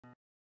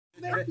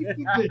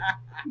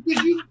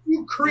Because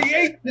you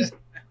create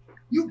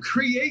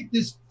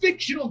this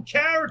fictional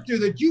character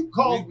that you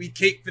call we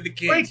cape for the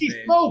kids, Frankie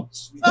man.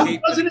 Smokes. Who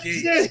doesn't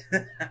exist?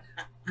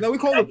 No, we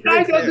call That it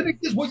guy doesn't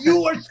exist. What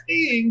you are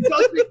seeing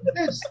doesn't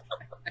exist.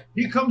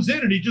 He comes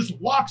in and he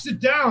just locks it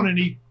down, and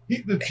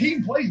the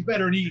team plays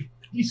better, and he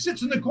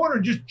sits in the corner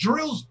and just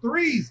drills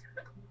threes.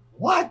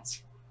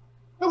 What?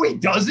 No, he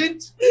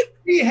doesn't.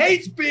 He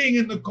hates being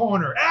in the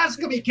corner. Ask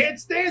him. He can't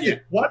stand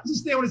it. Why does he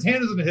stand with his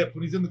hands on the hip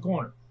when he's in the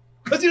corner?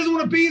 Because he doesn't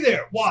want to be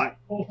there. Why?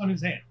 Both on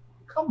his hand.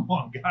 Come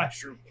on,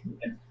 guys.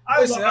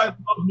 I love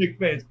Knicks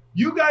fans.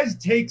 You guys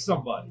take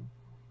somebody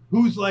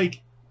who's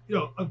like,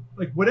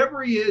 like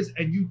whatever he is,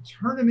 and you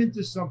turn him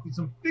into something,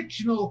 some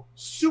fictional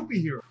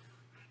superhero.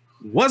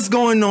 What's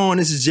going on?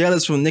 This is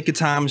Jealous from Nick of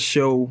Time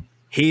Show.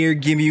 Here,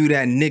 giving you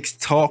that Knicks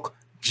talk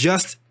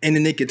just in the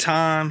nick of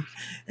time.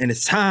 And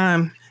it's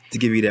time to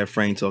give you that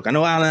Frank talk. I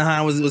know Alan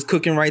Hahn was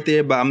cooking right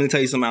there, but I'm going to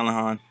tell you something, Alan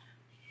Hahn.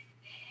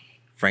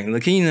 Frank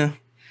Ntilikina,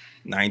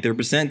 93rd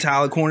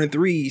percentile of corner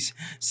threes.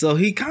 So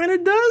he kind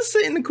of does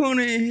sit in the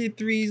corner and hit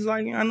threes.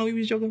 Like, I know he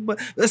was joking, but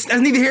that's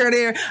neither here nor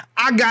there.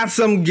 I got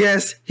some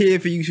guests here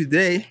for you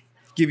today.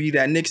 Give you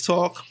that Knicks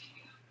talk.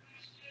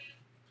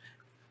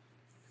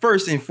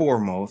 First and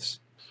foremost,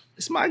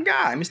 it's my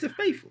guy, Mr.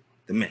 Faithful,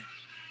 the man,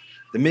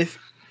 the myth,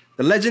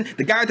 the legend,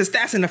 the guy with the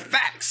stats and the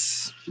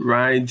facts.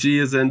 Ryan G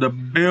is in the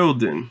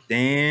building.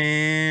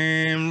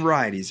 Damn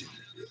right he's in the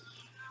building.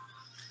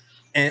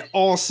 And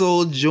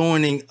also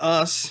joining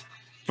us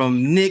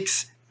from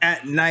Knicks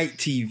at Night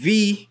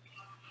TV,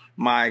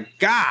 my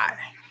guy,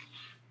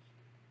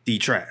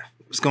 D-Trav.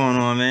 What's going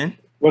on, man?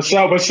 What's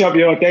up,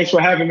 yo? Thanks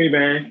for having me,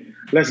 man.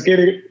 Let's get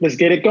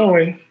it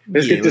going.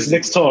 Let's get this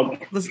Knicks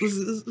talk. Let's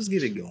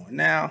get it going.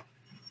 Now,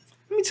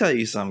 let me tell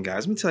you something,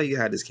 guys. Let me tell you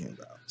how this came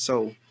about.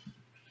 So,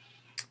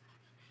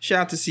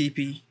 shout out to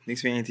CP,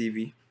 Knicks Fan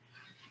TV.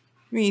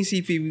 Me and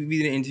CP, we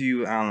did an interview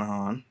with Alan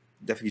Hahn.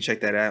 Definitely check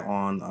that out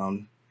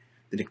on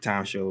the Nick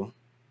Time Show,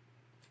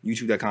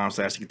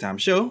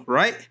 youtube.com/TheKOTShow,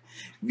 right?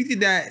 We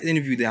did that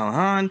interview with Alan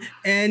Hahn,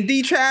 and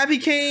D-Trav, he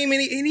came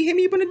and he hit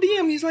me up on the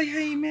DM. He's like,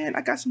 hey, man,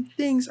 I got some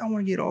things I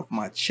want to get off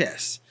my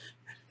chest.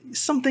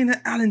 Something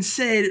that Alan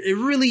said,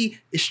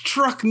 it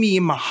struck me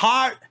in my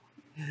heart.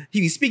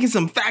 He was speaking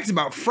some facts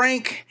about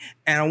Frank,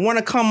 and I want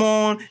to come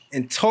on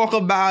and talk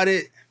about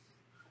it.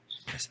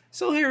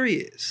 So here he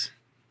is.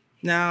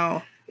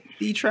 Now,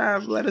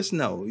 D-Trav, let us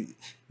know.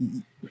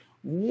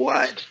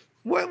 What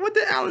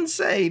did Alan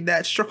say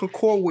that struck a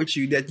chord with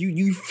you, that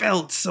you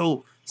felt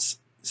so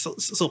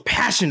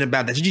passionate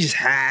about, that you just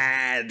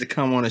had to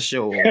come on a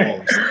show?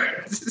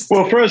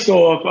 Well, first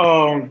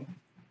off,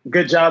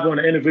 good job on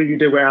the interview you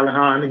did with Alan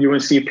Hahn and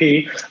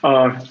UNCP.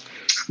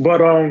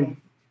 But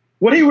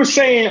what he was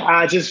saying,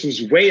 I just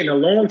was waiting a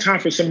long time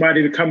for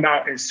somebody to come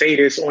out and say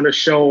this on a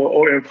show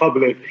or in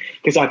public,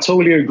 because I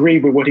totally agree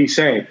with what he's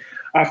saying.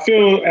 I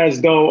feel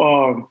as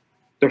though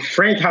the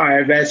Frank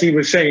hive, as he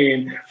was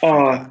saying,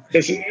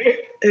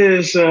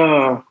 is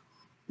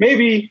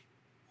maybe,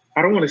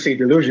 I don't want to say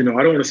delusional.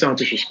 I don't want to sound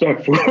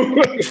disrespectful,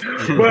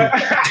 but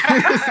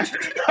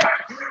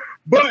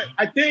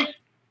I think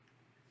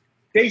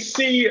they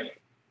see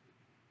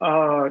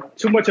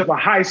too much of a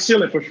high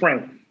ceiling for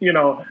Frank.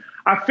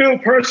 I feel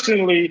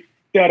personally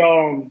that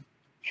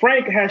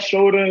Frank has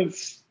showed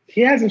us, he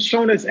hasn't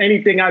shown us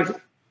anything else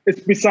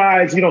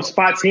besides,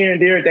 spots here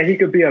and there that he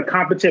could be a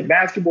competent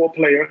basketball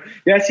player.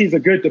 Yes, he's a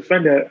good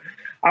defender.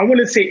 I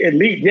wouldn't say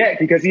elite yet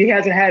because he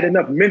hasn't had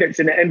enough minutes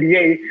in the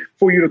NBA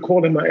for you to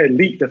call him an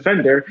elite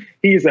defender.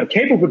 He's a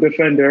capable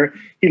defender.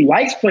 He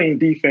likes playing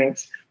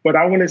defense, but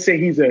I wouldn't say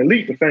he's an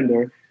elite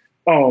defender.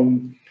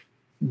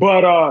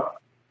 But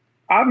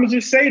I would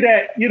just say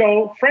that,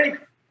 Frank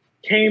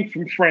came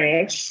from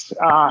France.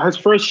 His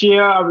first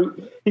year,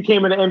 he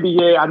came in the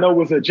NBA. I know it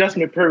was an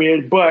adjustment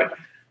period, but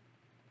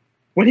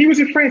when he was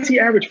in France, he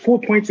averaged 4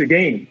 points a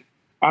game.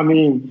 I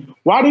mean,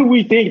 why do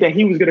we think that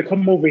he was going to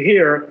come over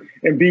here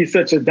and be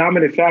such a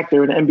dominant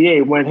factor in the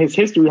NBA when his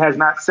history has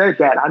not said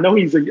that? I know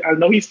he's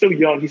still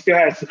young. He still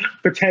has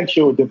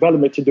potential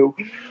development to do,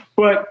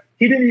 but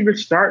he didn't even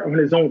start on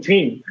his own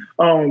team.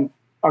 A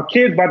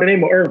kid by the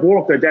name of Irv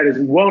Walker that is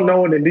well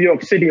known in New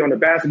York City on the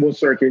basketball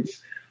circuits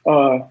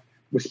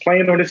was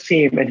playing on his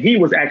team, and he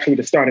was actually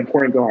the starting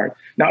point guard.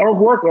 Now, Irv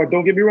Walker,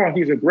 don't get me wrong,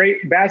 he's a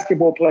great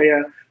basketball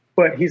player,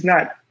 but he's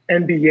not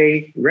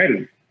NBA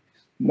ready.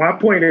 My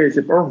point is,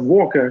 if Irv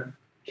Walker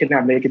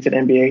cannot make it to the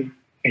NBA,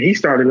 and he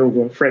started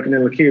over Frank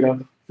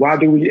Ntilikina,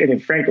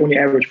 and Frank only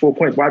averaged 4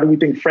 points, why do we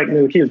think Frank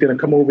Ntilikina is going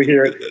to come over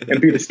here and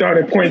be the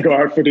starting point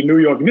guard for the New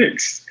York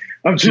Knicks?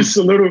 I'm just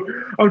a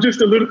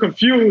little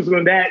confused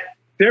on that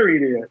theory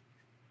there.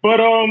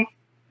 But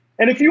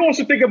and if you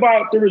also think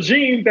about the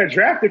regime that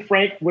drafted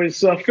Frank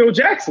was Phil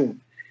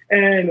Jackson.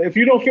 And if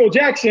you know Phil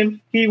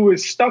Jackson, he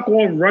was stuck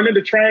on running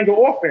the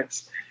triangle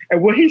offense.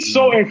 And what he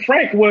saw in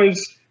Frank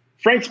was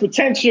Frank's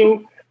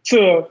potential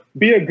to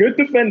be a good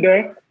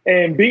defender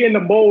and be in the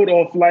mode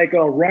of like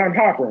Ron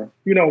Harper.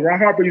 You know, Ron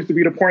Harper used to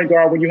be the point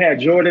guard when you had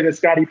Jordan and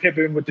Scottie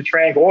Pippen with the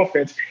triangle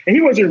offense, and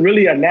he wasn't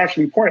really a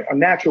natural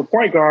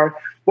point guard.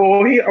 But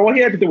all he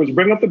had to do was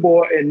bring up the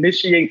ball,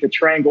 initiate the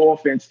triangle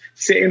offense,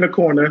 sit in the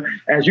corner.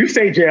 As you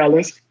say, Jay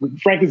Ellis,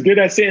 Frank is good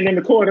at sitting in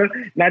the corner,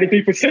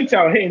 93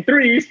 percentile, hitting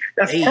threes.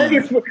 That's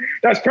perfect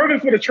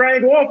for the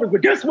triangle offense.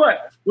 But guess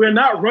what? We're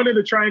not running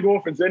the triangle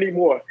offense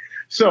anymore.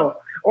 So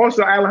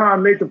also, Alan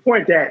Hahn made the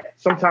point that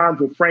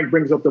sometimes when Frank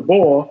brings up the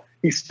ball,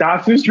 he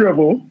stops his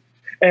dribble,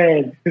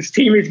 and his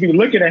teammates be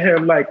looking at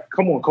him like,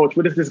 come on, coach,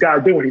 what is this guy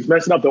doing? He's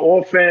messing up the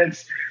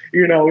offense,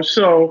 you know.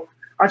 So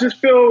I just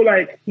feel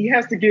like he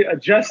has to get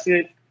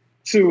adjusted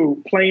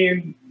to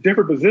playing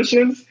different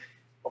positions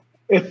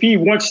if he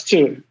wants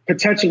to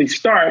potentially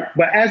start.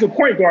 But as a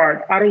point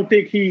guard, I don't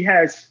think he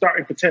has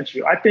starting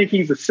potential. I think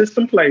he's a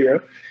system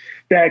player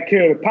that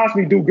could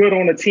possibly do good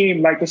on a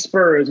team like the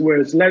Spurs, where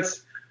there's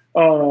less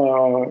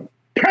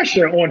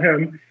pressure on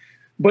him.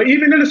 But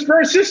even in the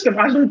Spurs system,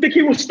 I don't think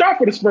he will start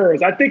for the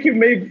Spurs. I think he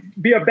may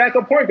be a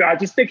backup point guard. I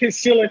just think his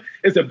ceiling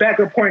is a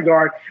backup point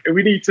guard, and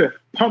we need to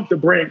pump the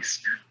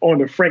brakes on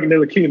the Frank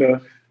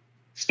Ntilikina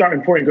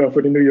starting point guard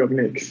for the New York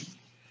Knicks.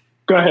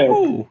 Go ahead.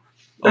 Ooh.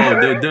 Oh,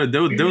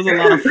 there was a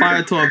lot of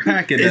fire to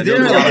unpack in there. There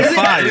was a lot of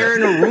fire. There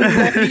in the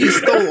room, he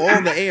stole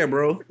all the air,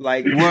 bro.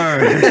 Like,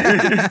 word.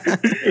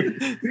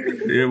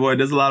 Yeah, boy,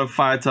 there's a lot of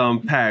fire to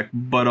unpack.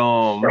 But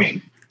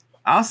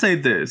I'll say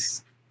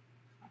this.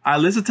 I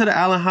listened to the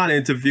Alan Hahn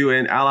interview,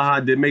 and Alan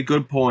Hahn did make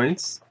good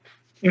points.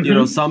 Mm-hmm. You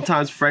know,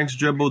 sometimes Frank's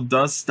dribble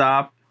does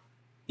stop,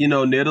 you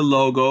know, near the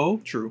logo.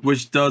 True.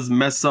 Which does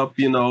mess up,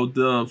 you know,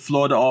 the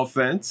flow of the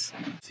offense.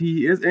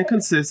 He is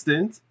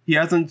inconsistent. He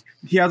hasn't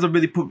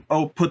really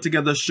put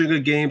together a string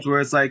of games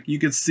where it's like you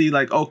can see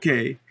like,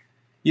 okay,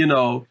 you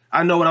know,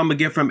 I know what I'm gonna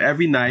get from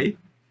every night.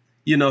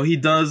 You know, he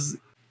does.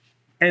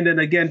 And then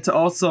again, to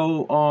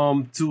also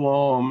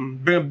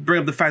bring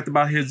up the fact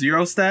about his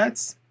Euro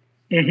stats.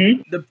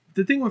 Mm-hmm.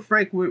 The thing with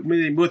Frank with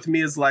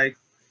me is like,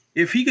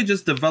 if he could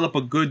just develop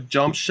a good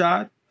jump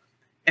shot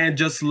and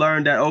just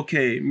learn that,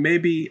 okay,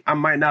 maybe I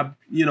might not,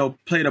 you know,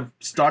 play the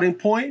starting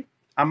point.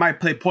 I might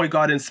play point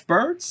guard in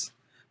spurts.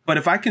 But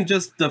if I can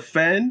just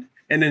defend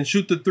and then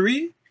shoot the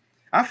three,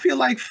 I feel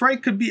like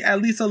Frank could be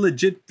at least a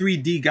legit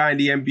 3D guy in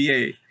the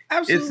NBA.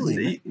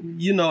 Absolutely.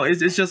 You know,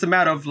 it's just a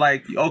matter of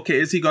like, okay,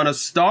 is he going to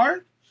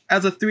start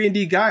as a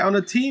 3D guy on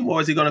a team,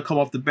 or is he going to come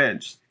off the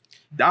bench?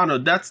 I don't know.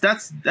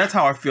 That's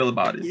how I feel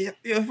about it.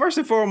 Yeah. First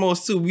and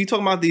foremost, too, we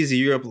talking about these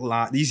Europe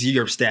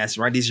stats,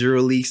 right? These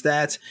EuroLeague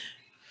stats.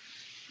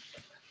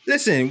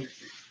 Listen,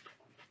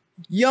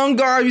 young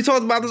guards. We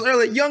talked about this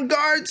earlier. Young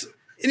guards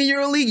in the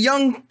EuroLeague,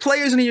 young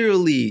players in the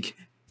EuroLeague.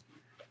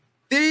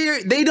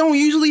 They don't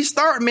usually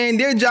start, man.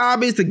 Their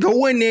job is to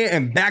go in there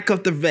and back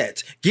up the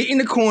vets. Get in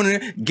the corner,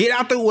 get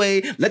out the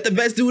way, let the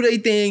vets do their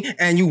thing,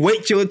 and you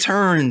wait your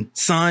turn,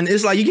 son.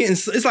 It's like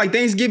it's like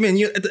Thanksgiving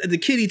at the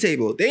kiddie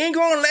table. They ain't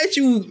gonna let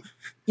you,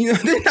 you know,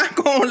 they're not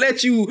gonna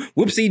let you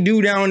whoopsie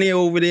do down there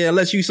over there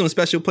unless you some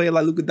special player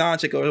like Luka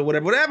Doncic or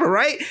whatever,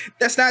 right?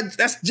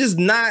 That's just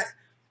not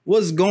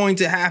what's going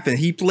to happen.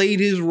 He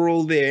played his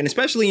role there, and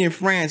especially in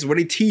France, where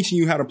they teaching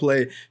you how to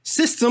play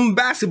system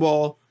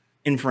basketball.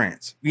 In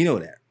France, we know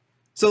that.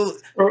 So,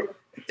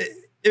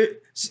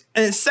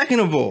 and second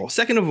of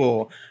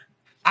all,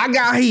 I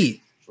got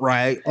heat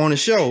right on the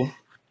show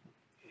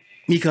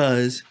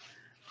because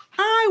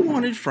I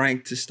wanted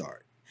Frank to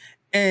start,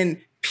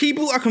 and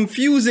people are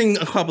confusing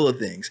a couple of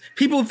things.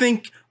 People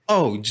think,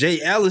 oh,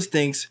 Jay Ellis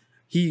thinks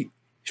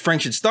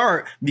Frank should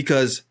start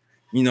because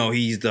you know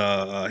he's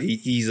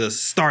a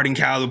starting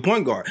caliber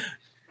point guard.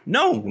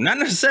 No, not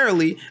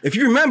necessarily. If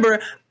you remember,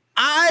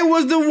 I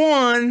was the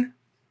one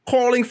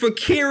calling for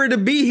Kira to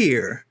be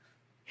here.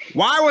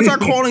 Why was I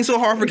calling so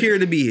hard for Kira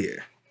to be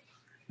here?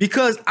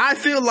 Because I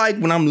feel like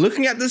when I'm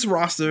looking at this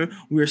roster,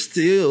 we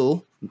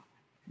still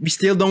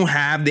don't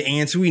have the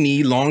answer we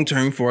need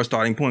long-term for a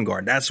starting point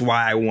guard. That's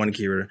why I wanted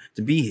Kira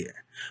to be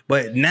here.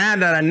 But now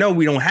that I know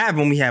we don't have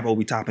him, we have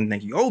Obi Toppin.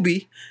 Thank you,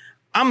 Obi.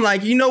 I'm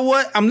like, you know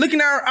what? I'm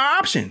looking at our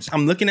options.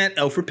 I'm looking at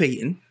Elfrid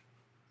Payton.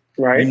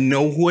 Right. You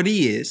know what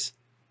he is.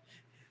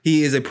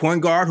 He is a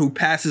point guard who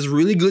passes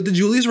really good to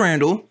Julius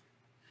Randle.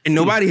 And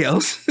nobody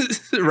else,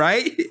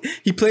 right?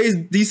 He plays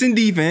decent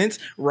defense,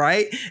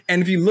 right?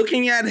 And if you're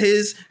looking at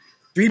his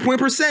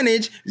three-point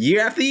percentage year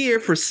after year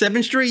for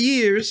 7 straight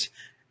years,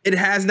 it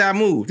has not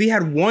moved. He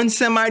had one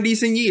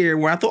semi-decent year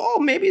where I thought, oh,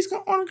 maybe it's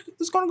going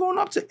to go on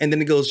up to, and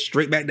then it goes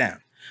straight back down.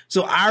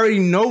 So I already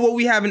know what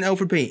we have in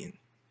Elfrid Payton.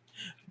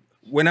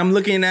 When I'm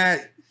looking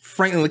at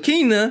Frank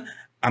Ntilikina,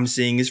 I'm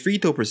seeing his free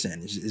throw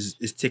percentage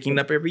is ticking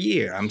up every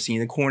year. I'm seeing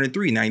the corner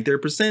 3, 93rd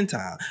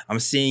percentile. I'm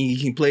seeing he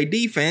can play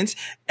defense.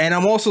 And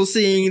I'm also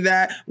seeing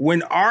that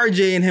when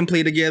RJ and him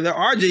play together,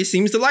 RJ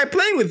seems to like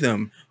playing with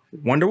him.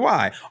 Wonder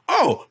why?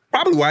 Oh,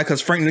 probably why,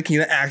 because Frank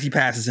Ntilikina actually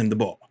passes him the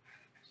ball.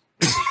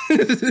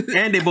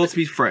 And they both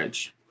speak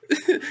French.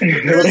 So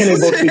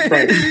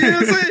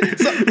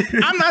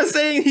I'm not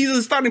saying he's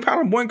a starting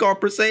power point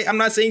guard per se. I'm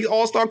not saying he's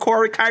all-star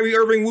Kyrie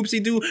Irving,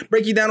 whoopsie doo,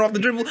 break you down off the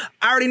dribble.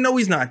 I already know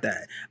he's not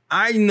that.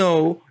 I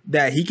know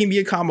that he can be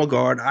a combo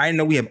guard. I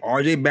know we have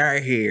RJ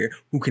Barrett here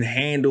who can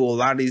handle a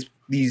lot of these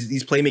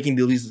playmaking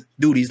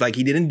duties like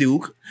he did in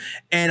Duke.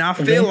 And I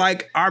feel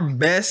like our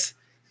best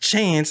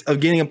chance of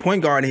getting a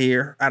point guard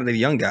here out of the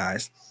young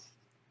guys,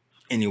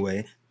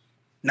 anyway,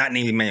 not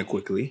naming Emmanuel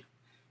Quickly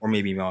or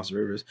maybe Miles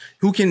Rivers,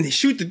 who can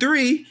shoot the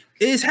three,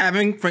 is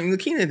having Frank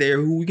Ntilikina there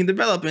who we can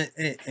develop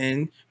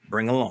and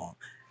bring along.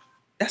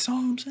 That's all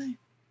I'm saying.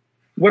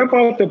 What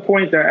about the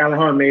point that Alan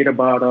Hahn made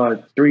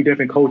about 3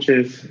 different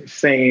coaches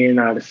saying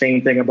the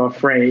same thing about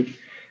Frank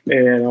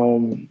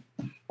and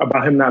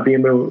about him not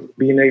being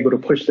able to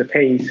push the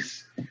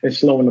pace and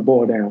slowing the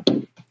ball down?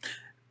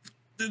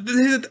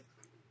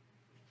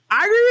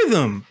 I agree with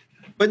them,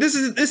 but this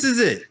is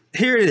it.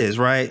 Here it is,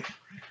 right?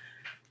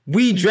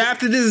 We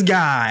drafted this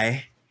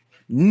guy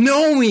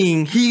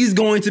knowing he's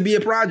going to be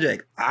a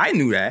project. I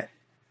knew that.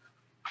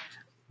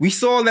 We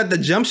saw that the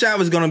jump shot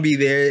was going to be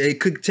there. It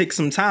could take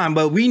some time,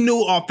 but we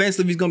knew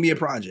offensively he's going to be a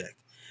project.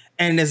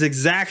 And that's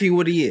exactly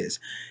what he is.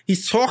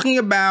 He's talking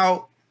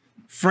about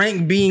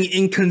Frank being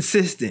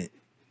inconsistent,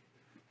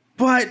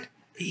 but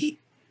he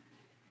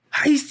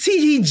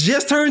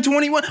just turned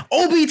 21.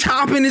 Obi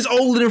Toppin is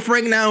older than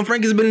Frank now, and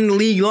Frank has been in the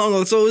league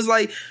longer. So it's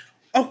like,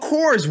 of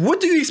course, what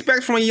do you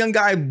expect from a young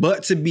guy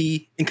but to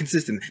be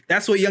inconsistent?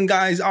 That's what young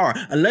guys are.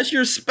 Unless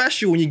you're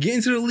special, when you get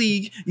into the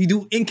league, you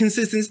do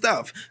inconsistent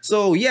stuff.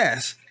 So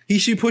yes, he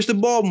should push the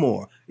ball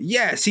more.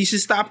 Yes, he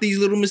should stop these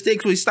little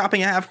mistakes where he's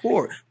stopping at half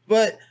court.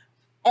 But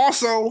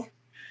also,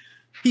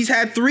 he's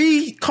had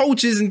 3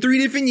 coaches in 3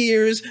 different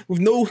years with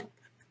no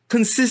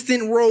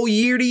consistent role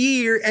year to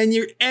year, and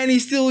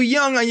he's still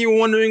young, and you're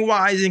wondering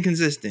why he's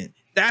inconsistent.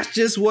 That's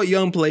just what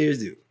young players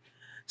do.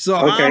 So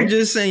I'm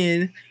just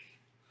saying,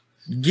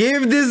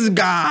 give this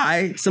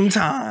guy some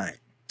time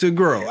to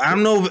grow. I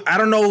don't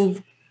know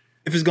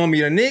if it's gonna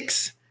be the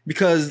Knicks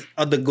because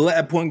of the glut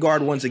at point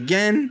guard once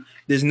again.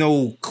 There's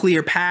no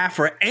clear path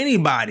for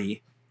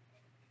anybody,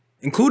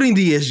 including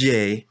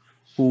DSJ,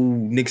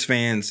 who Knicks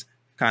fans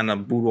kind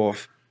of boot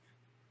off.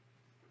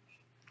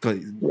 Because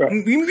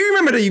you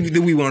remember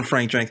that we won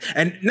Frank Tranks,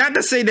 and not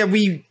to say that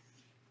we're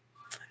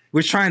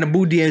trying to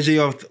boot DSJ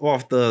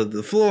off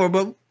the floor,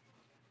 but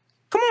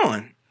come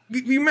on,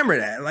 we remember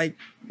that. Like,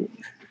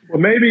 well,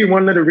 maybe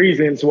one of the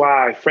reasons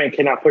why Frank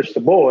cannot push the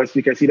ball is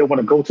because he don't want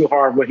to go too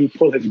hard when he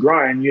pull his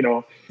grind. You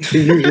know,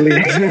 he usually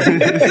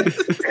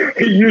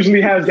he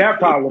usually has that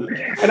problem.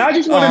 And I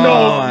just want to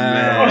know,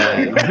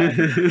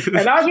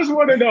 and I just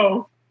want to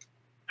know,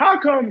 how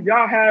come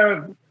y'all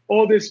have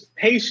all this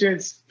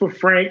patience for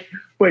Frank,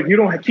 but you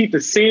don't keep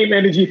the same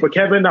energy for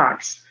Kevin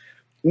Knox?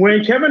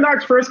 When Kevin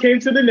Knox first came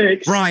to the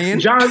Knicks, Brian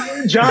John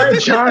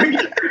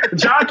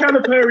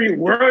Calipari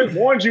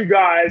warned you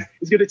guys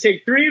it's going to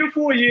take 3 to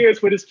 4 years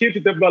for this kid to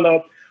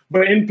develop,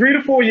 but in 3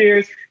 to 4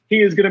 years,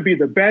 he is going to be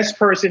the best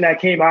person that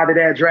came out of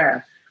that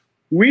draft.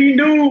 We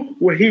knew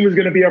he was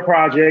going to be a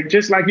project,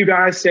 just like you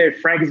guys said,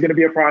 Frank is going to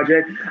be a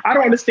project. I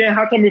don't understand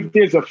how come if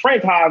there's a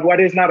Frank hive, why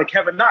there's not a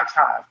Kevin Knox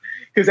hive?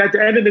 Because at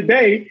the end of the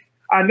day,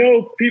 I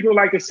know people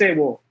like to say,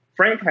 well,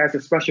 Frank has a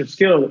special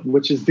skill,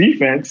 which is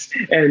defense,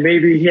 and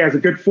maybe he has a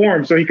good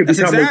form, so he could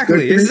become exactly what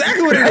it is.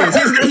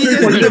 He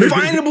has a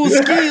definable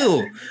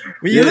skill.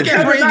 When you look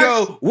at Frank and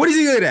go, what is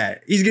he good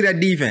at? He's good at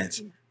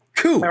defense.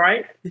 Cool. All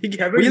right. When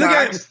you look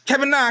at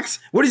Kevin Knox,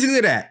 what is he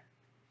good at?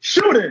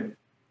 Shooting.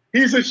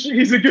 He's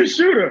a good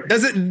shooter.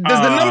 Does the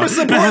numbers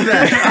support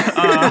that?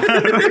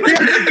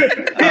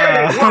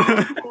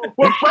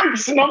 Well,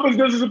 Frank's numbers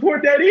doesn't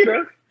support that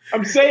either.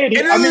 I'm saying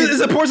it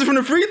supports it from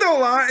the free throw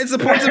line. It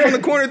supports it from the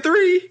corner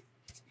 3.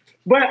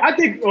 But I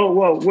think,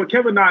 what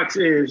Kevin Knox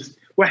is,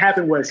 what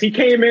happened was he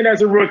came in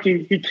as a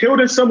rookie. He killed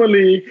in summer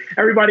league.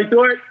 Everybody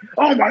thought,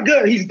 oh my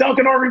God, he's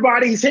dunking on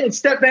everybody. He's hitting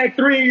step back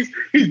threes.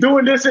 He's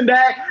doing this and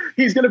that.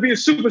 He's going to be a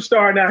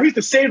superstar now. He's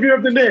the savior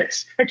of the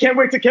Knicks. I can't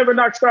wait till Kevin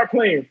Knox start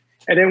playing.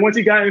 And then once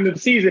he got into the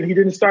season, he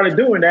didn't start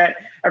doing that.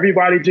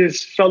 Everybody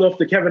just fell off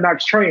the Kevin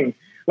Knox train.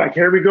 Like,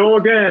 here we go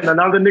again,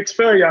 another Knicks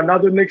failure,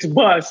 another Knicks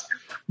bust.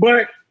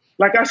 But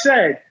like I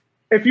said,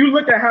 if you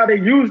look at how they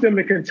used him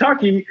in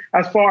Kentucky,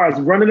 as far as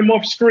running them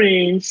off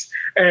screens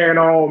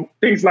and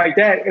things like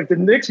that, if the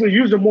Knicks would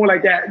use him more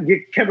like that,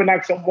 get Kevin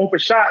Knox some open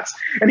shots,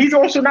 and he's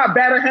also not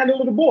bad at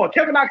handling the ball.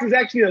 Kevin Knox is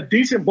actually a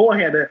decent ball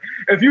handler.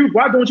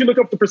 Why don't you look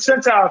up the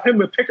percentile of him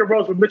with pick and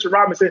rolls with Mitchell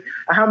Robinson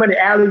and how many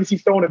alleys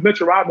he's thrown at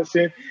Mitchell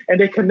Robinson, and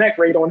they connect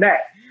rate on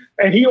that.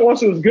 And he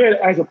also is good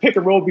as a pick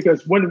and roll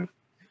because when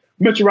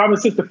Mitchell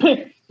Robinson sits the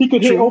pick, he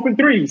could hit open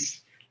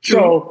threes.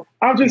 So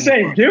I'm just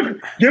saying, give them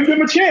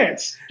a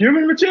chance. Give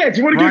them a chance.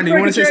 You want to you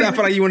want to say something? I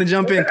feel like you want to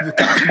jump into,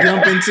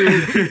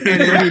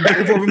 and be back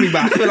and forth with me,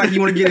 but I feel like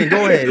you want to get in.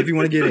 Go ahead if you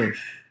want to get in.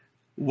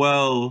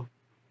 Well,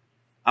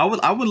 I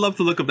would love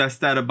to look up that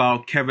stat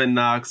about Kevin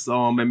Knox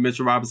and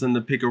Mitchell Robinson in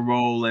the pick and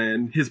roll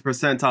and his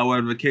percentile,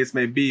 whatever the case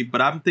may be.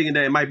 But I'm thinking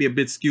that it might be a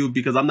bit skewed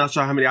because I'm not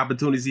sure how many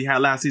opportunities he had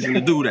last season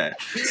to do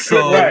that.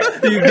 So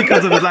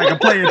because of his lack of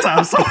playing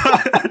time. So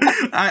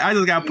I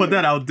just gotta put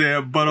that out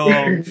there.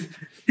 But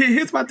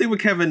here's my thing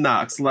with Kevin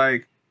Knox.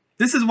 Like,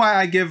 this is why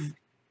I give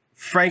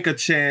Frank a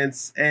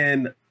chance,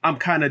 and I'm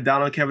kind of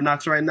down on Kevin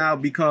Knox right now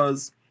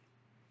because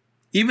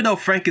even though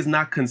Frank is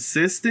not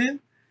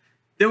consistent,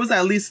 there was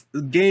at least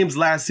games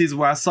last season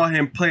where I saw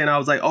him play and I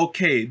was like,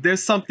 okay,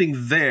 there's something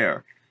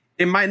there.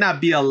 It might not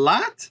be a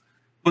lot,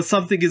 but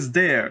something is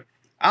there.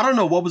 I don't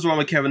know what was wrong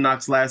with Kevin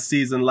Knox last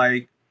season.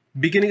 Like,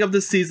 beginning of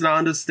the season, I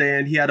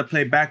understand he had to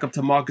play backup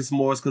to Marcus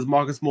Morris because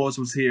Marcus Morris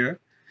was here.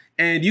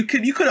 And you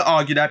could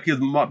argue that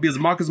because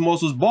Marcus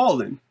Morris was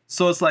balling.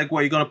 So it's like,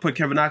 well, you're going to put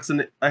Kevin Knox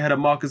ahead of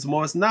Marcus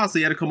Morris now, so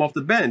he had to come off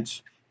the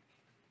bench.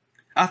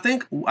 I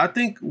think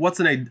what's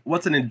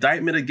an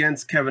indictment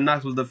against Kevin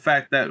Knox was the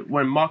fact that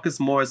when Marcus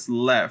Morris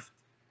left,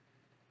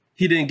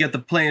 he didn't get the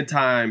playing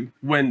time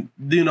when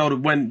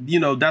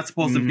that's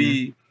supposed to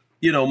be,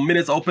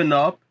 minutes open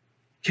up.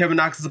 Kevin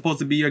Knox is supposed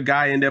to be your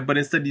guy in there, but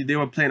instead they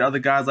were playing other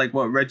guys like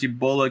Reggie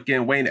Bullock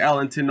and Wayne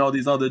Ellington, all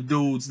these other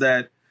dudes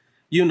that,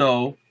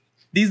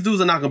 these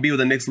dudes are not going to be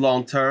with the Knicks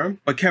long term,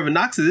 but Kevin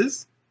Knox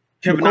is.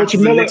 Kevin Knox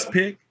is the Knicks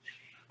pick.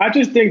 I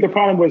just think the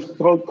problem was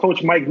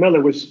Coach Mike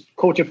Miller was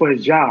coaching for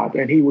his job,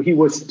 and he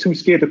was too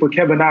scared to put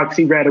Kevin Knox.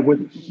 He rather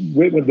with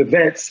the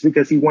vets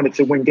because he wanted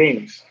to win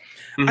games.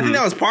 Mm-hmm. I think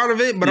that was part of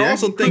it, but I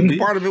also think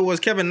part of it was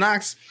Kevin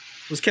Knox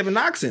was Kevin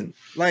Knoxing.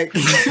 Like,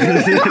 yo,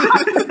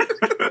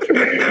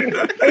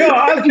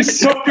 I'm just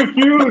so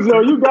confused.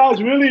 Though, you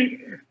guys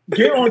really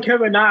get on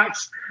Kevin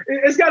Knox.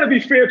 It's got to be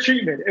fair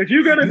treatment. If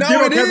you're gonna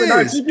get on Kevin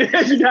Knox, you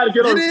got to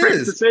get on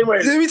Frank the same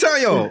way. Let me tell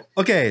you,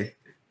 okay.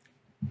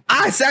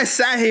 I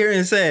sat here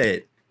and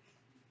said,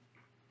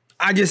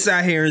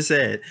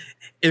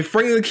 if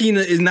Frank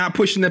Ntilikina is not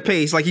pushing the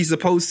pace like he's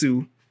supposed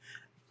to,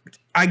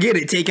 I get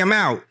it. Take him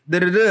out.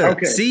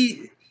 Okay.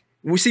 See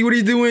what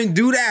he's doing?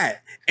 Do that.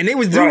 And they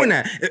was doing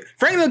that.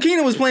 Frank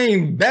Ntilikina was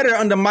playing better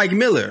under Mike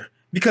Miller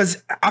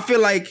because I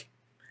feel like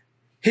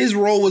his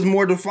role was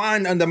more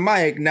defined under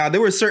Mike. Now, there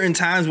were certain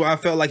times where I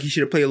felt like he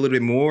should have played a little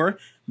bit more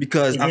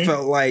because I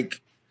felt like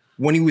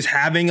when he was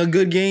having a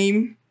good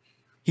game,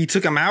 he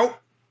took him out.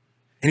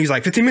 And he was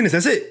like, 15 minutes,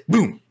 that's it.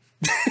 Boom.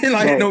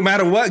 No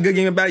matter what, good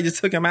game or bad, he just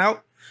took him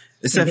out.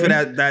 Except for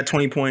that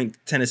 20-point,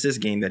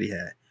 10-assist game that he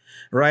had.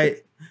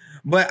 Right?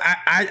 But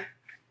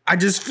I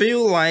just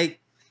feel like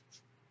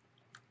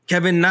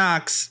Kevin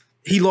Knox,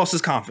 he lost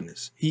his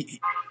confidence. He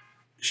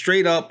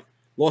straight up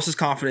lost his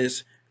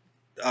confidence.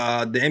 The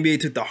NBA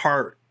took the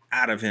heart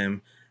out of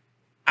him.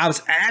 I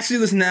was actually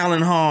listening to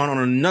Alan Hahn on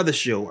another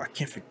show. I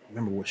can't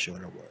remember what show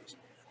that was.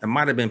 It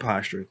might have been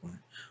Pod Strickland.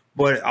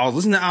 But I was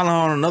listening to Alan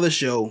Hahn on another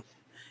show.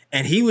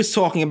 And he was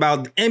talking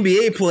about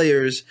NBA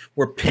players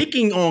were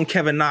picking on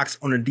Kevin Knox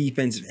on the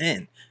defensive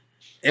end.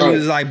 It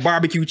was like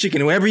barbecue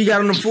chicken. Wherever he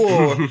got on the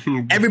floor,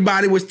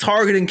 everybody was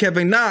targeting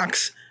Kevin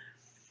Knox.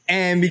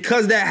 And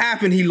because that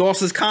happened, he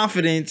lost his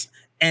confidence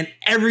and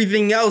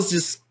everything else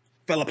just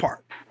fell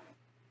apart.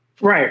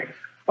 Right.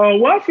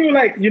 Well, I feel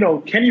like,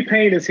 Kenny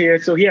Payne is here,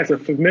 so he has a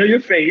familiar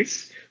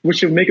face, which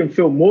should make him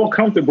feel more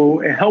comfortable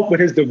and help with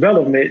his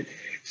development.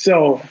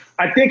 So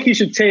I think he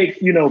should take,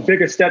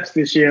 bigger steps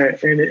this year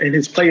in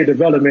his player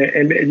development,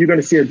 and you're going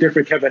to see a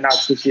different Kevin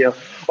Knox this year.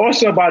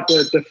 Also about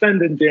the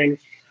defending thing,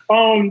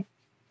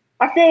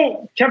 I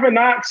feel Kevin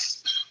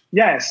Knox,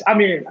 yes. I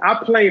mean, I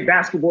play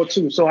basketball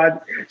too,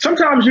 so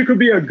sometimes you could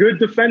be a good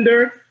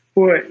defender,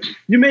 but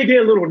you may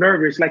get a little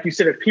nervous, like you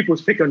said, if people's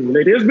picking on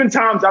you. There's been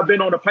times I've been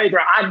on the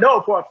playground. I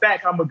know for a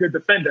fact I'm a good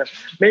defender.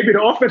 Maybe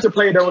the offensive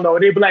player don't know.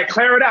 They'd be like,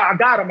 clear it out. I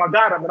got him.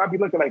 And I'd be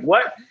looking like,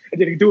 what?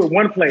 And then he do it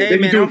one play. Hey,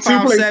 man, I'm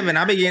 5'7".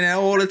 I be getting that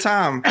all the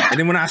time. And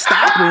then when I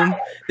stop them,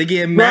 they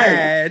get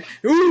mad.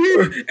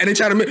 And they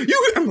try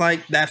to I'm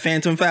like, that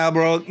phantom foul,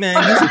 bro.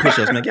 Man, do some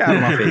push-ups, man. Get out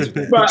of my face with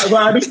that. But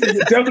I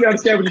definitely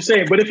understand what you're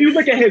saying. But if you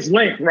look at his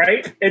length,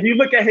 right? If you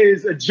look at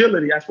his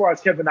agility as far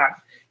as Kevin Knox,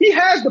 he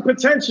has the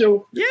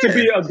potential to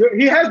be a good.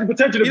 He has the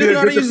potential to be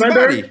a good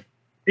defender.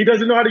 He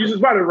doesn't know how to use his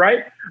body,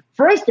 right?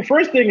 The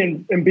first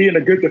thing in being a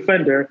good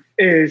defender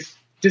is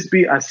just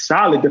be a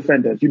solid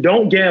defender. You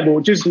don't gamble.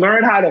 Just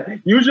learn how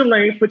to use your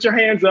length, put your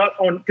hands up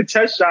on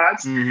contest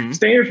shots,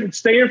 stay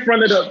in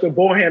front of the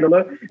ball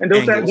handler, and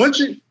those that once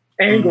you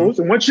angles.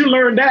 And once you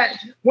learn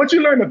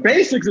the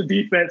basics of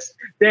defense,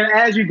 then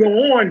as you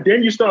go on,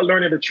 then you start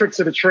learning the tricks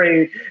of the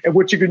trade and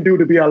what you can do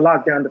to be a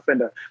lockdown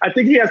defender. I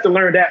think he has to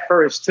learn that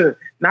first to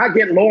not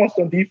get lost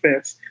on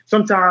defense.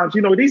 Sometimes,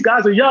 these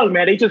guys are young,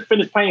 man. They just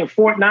finished playing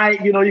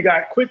Fortnite. You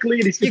got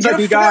Quickly, these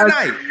Kentucky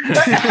guys.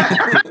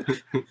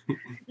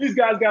 These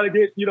guys got to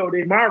get,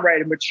 their mind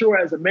right and mature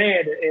as a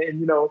man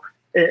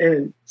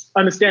and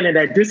understanding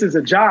that this is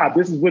a job.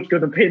 This is what's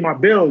going to pay my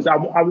bills. I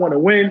want to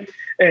win,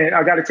 and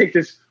I got to take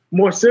this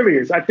more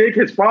serious. I think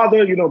his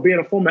father, being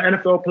a former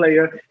NFL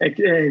player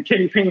and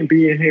Kenny Payne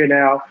being here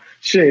now,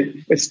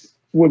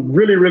 would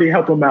really, really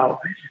help him out.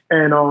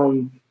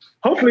 And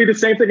hopefully the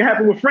same thing can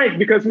happen with Frank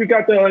because we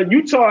got the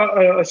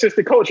Utah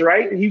assistant coach,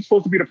 right? He's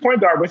supposed to be the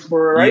point guard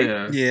whisperer,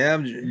 right? Yeah,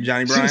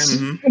 Johnny Bryan.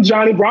 Mm-hmm.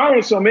 Johnny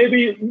Bryan. So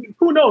maybe,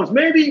 who knows?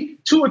 Maybe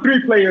 2 or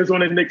 3 players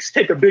on the Knicks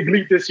take a big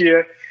leap this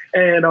year,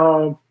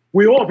 and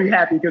we all be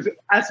happy because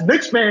as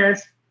Knicks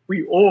fans,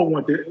 we all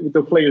want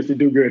the players to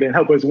do good and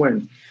help us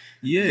win.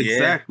 Yeah,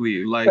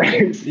 exactly. Like,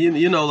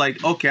 you know,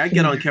 like, okay, I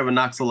get on Kevin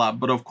Knox a lot,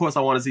 but of course I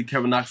want to see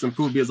Kevin Knox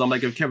improve because I'm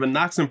like, if Kevin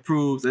Knox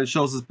improves and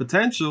shows his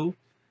potential,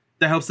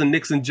 that helps the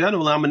Knicks in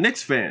general. And I'm a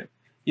Knicks fan.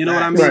 You know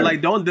what I mean? Right.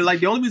 Like, the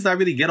only reason I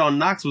really get on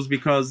Knox was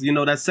because, you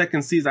know, that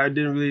second season I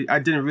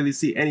didn't really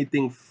see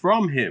anything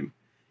from him.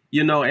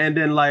 You know, and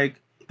then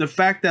like the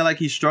fact that like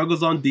he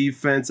struggles on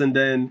defense and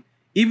then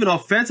even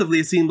offensively,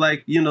 it seemed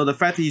like, you know, the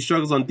fact that he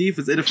struggles on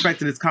defense, it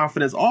affected his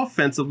confidence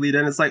offensively.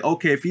 Then it's like,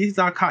 okay, if he's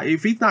not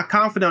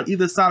confident on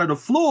either side of the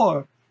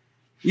floor,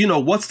 you know,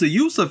 what's the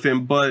use of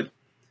him? But,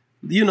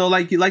 you know,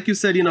 like you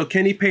said, you know,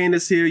 Kenny Payne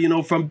is here, you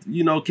know, from,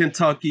 you know,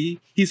 Kentucky.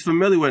 He's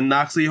familiar with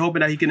Knox, so you're hoping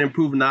that he can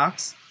improve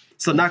Knox.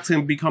 So Knox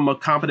can become a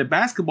competent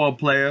basketball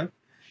player.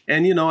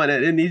 And, you know,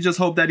 and you just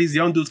hope that these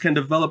young dudes can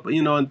develop,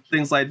 you know, and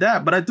things like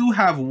that. But I do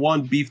have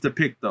one beef to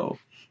pick, though.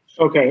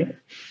 Okay.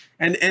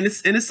 And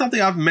it's something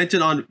I've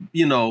mentioned on,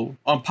 you know,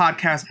 on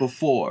podcasts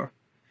before,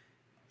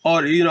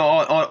 or, you know,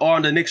 or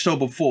on the Knicks show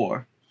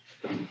before.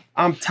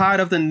 I'm tired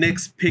of the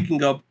Knicks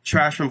picking up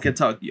trash from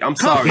Kentucky. I'm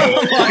sorry.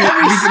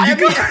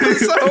 Every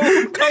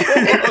episode,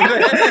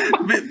 come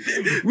on, man.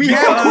 We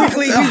have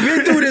Quickly. You've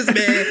been through this,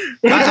 man.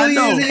 I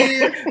know.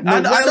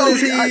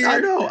 Is here.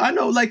 I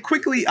know. Like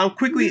Quickly,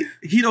 Quickly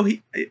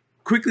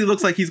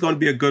looks like he's going to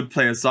be a good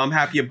player, so I'm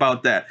happy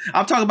about that.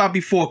 I'm talking about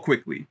before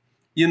Quickly.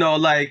 You know,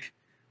 like,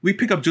 we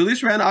pick up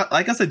Julius Randle.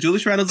 Like I said,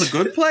 Julius Randle's a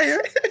good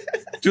player.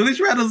 Julius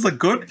Randle's a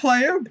good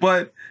player,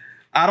 but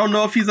I don't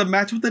know if he's a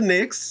match with the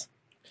Knicks.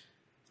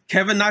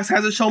 Kevin Knox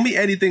hasn't shown me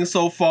anything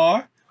so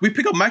far. We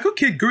pick up Michael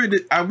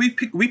Kidd-Gilchrist.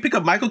 We pick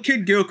up Michael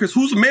Kidd-Gilchrist.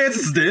 Whose man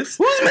is this?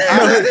 Whose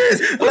man is this?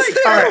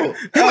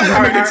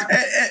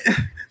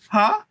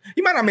 Huh?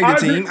 He might not make the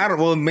team. I don't.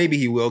 Well, maybe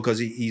he will because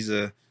he's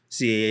a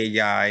CAA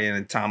guy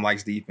and Tom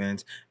likes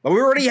defense. But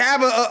we already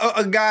have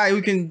a guy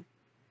who can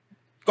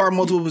guard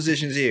multiple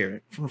positions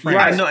here.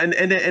 Right. No, and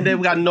then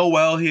we got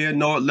Noel here.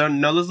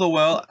 Noel's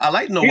Noel. I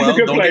like Noel.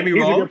 Don't get me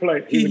wrong.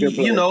 He's a good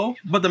player. You know,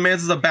 but the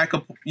man's is a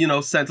backup. You know,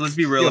 center. Let's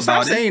be real about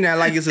stop it. Saying that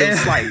like it's a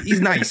slight.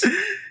 He's nice.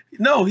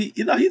 No, he's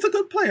a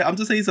good player. I'm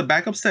just saying he's a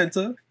backup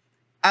center.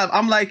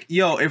 I'm like,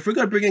 yo, if we're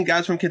gonna bring in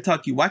guys from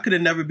Kentucky, why could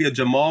it never be a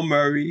Jamal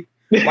Murray?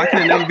 Why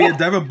could it never be a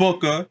Devin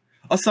Booker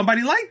or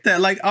somebody like that?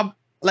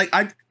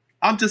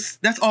 I'm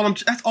just that's all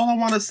I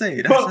want to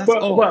say.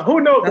 But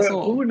who knows?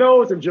 Who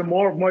knows if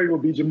Jamal Murray will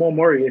be Jamal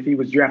Murray if he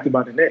was drafted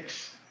by the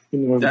Knicks?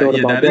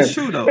 That is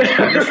true though.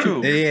 That is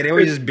true. Yeah, they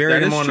would just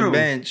bury him on the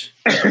bench.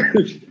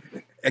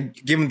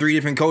 Give him 3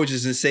 different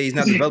coaches and say he's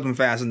not developing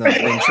fast enough.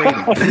 Then trade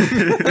him.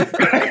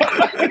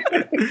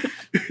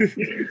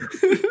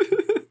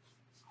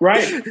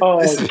 Right.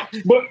 But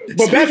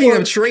speaking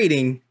of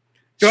trading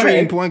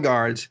point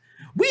guards,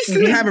 we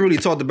still haven't really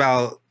talked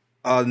about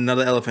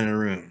another elephant in the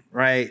room,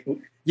 right?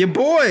 Your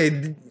boy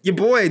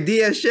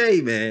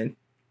DSJ, man.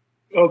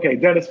 Okay,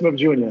 Dennis Smith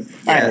Jr.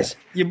 Yes,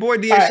 your boy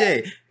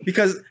DSJ.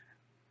 Because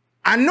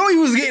I know you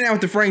was getting at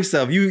with the Frank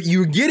stuff. You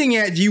were getting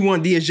at, do you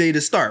want DSJ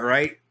to start,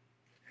 right?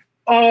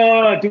 Do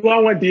I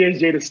want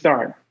DSJ to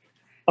start?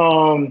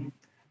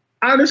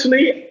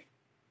 Honestly,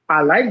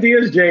 I like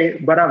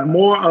DSJ, but I'm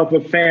more of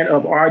a fan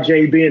of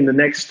RJ being the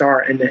next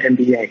star in the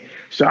NBA.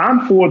 So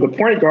I'm for the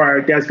point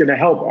guard that's going to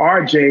help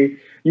RJ,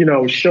 you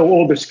know, show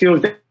all the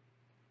skills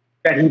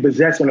that he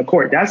possessed on the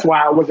court. That's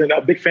why I wasn't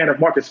a big fan of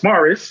Marcus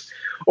Morris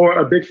or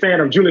a big fan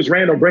of Julius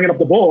Randle bringing up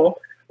the ball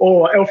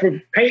or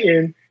Elfrid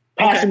Payton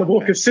passing the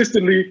ball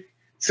consistently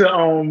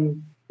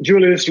to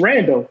Julius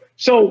Randle.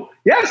 So,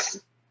 yes,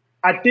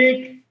 I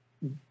think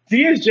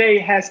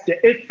DSJ has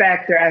the it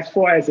factor as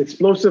far as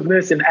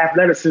explosiveness and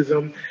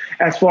athleticism,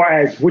 as far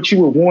as what you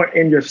would want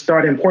in your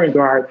starting point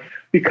guard,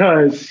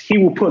 because he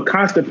will put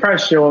constant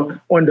pressure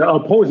on the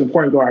opposing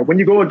point guard. When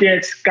you go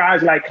against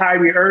guys like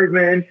Kyrie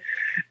Irving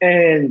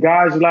and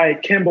guys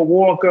like Kemba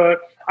Walker,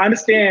 I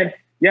understand,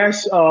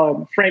 yes,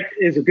 Frank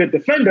is a good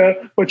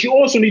defender, but you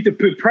also need to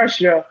put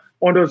pressure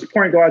on those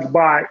point guards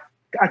by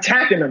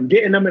attacking them,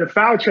 getting them into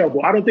foul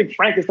trouble. I don't think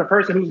Frank is the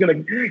person who's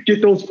going to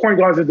get those point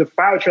guards into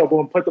foul trouble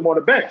and put them on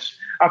the bench.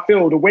 I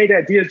feel the way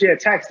that DSJ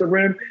attacks the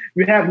rim,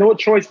 you have no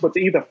choice but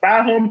to either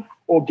foul him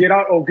or get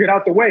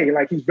out the way.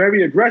 Like, he's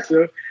very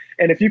aggressive.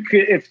 And if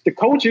the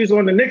coaches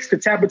on the Knicks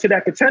could tap into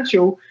that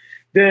potential,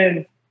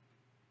 then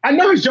I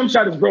know his jump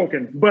shot is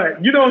broken,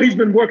 but you know he's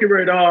been working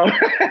with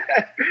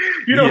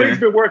he's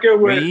been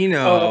working with we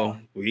know.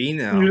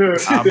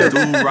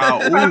 Abdul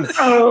Rauf.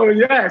 Oh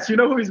yes, you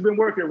know who he's been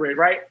working with,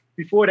 right?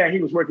 before that, he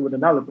was working with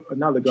another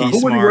guy.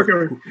 Keith Who was he Smart, working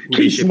with? who they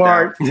Keith shipped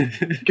Smart. out.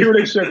 Who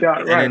they shut down,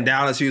 And right? in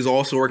Dallas, he was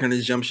also working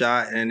his jump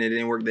shot, and it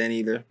didn't work then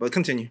either. But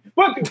continue.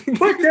 But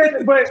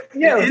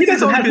yeah, he It's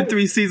doesn't only have been to,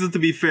 3 seasons to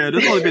be fair.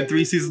 There's only been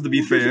 3 seasons to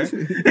be fair.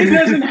 he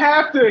doesn't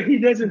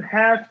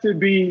have to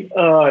be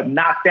a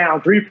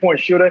knockdown 3-point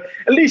shooter.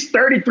 At least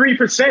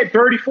 33%,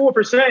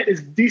 34%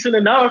 is decent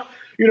enough.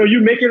 You know,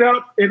 you make it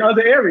up in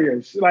other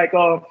areas. Like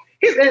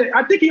and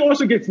I think he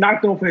also gets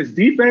knocked on for his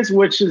defense,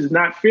 which is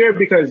not fair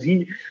because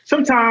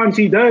sometimes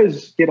he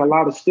does get a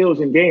lot of steals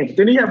in games.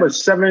 Didn't he have a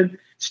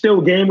 7-steal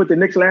game with the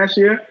Knicks last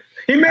year?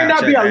 He may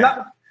not be a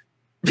lot.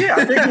 Yeah,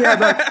 I think he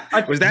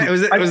had was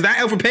that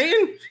Alfred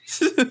Payton?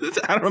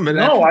 I don't remember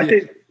that. No,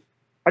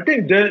 I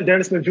think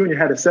Dennis Smith Jr.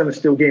 had a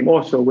 7-steal game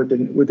also with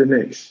the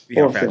Knicks. We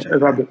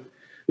gotta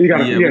We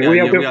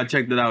gotta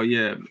check that out.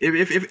 Yeah,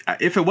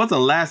 if it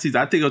wasn't last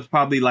season, I think it was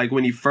probably like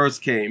when he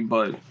first came.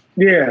 But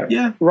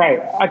yeah, right.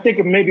 I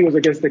think maybe it was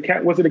against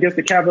was it against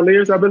the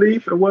Cavaliers? I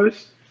believe it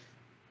was.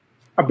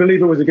 I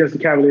believe it was against the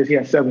Cavaliers. He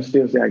had 7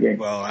 steals that game.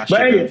 Well, I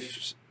should have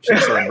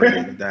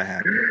celebrated if that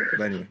happened.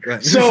 But anyway, go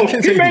ahead. So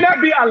he may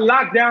not be a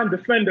lockdown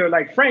defender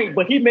like Frank,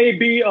 but he may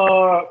be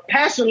a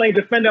passing lane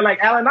defender like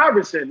Allen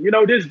Iverson. You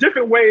know, there's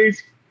different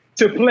ways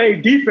to play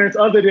defense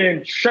other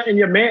than shutting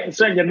your man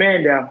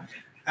down.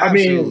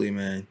 Absolutely,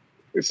 man.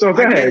 So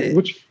go ahead.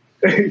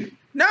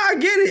 No, I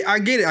get it.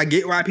 I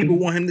get why people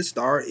want him to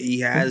start.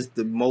 He has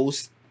the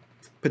most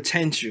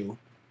potential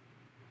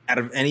out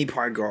of any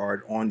point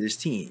guard on this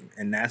team,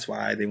 and that's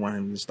why they want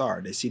him to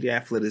start. They see the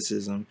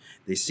athleticism.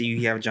 They see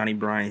you have Johnny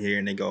Bryant here,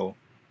 and they go,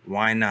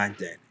 why not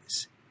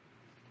Dennis?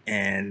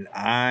 And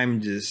I'm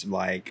just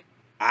like,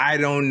 I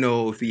don't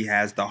know if he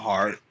has the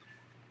heart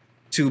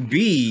to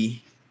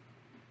be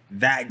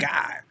that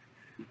guy.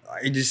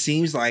 It just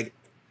seems like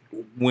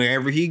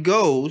wherever he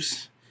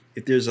goes,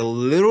 if there's a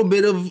little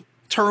bit of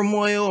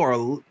turmoil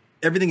or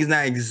everything is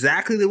not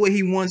exactly the way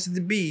he wants it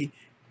to be,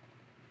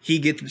 he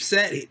gets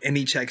upset and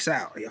he checks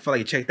out. I feel like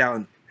he checked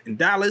out in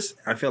Dallas.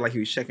 I feel like he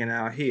was checking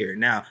out here.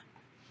 Now,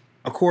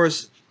 of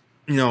course,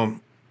 you know,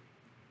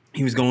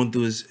 he's going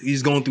through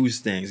his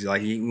things.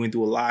 Like he went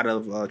through a lot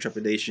of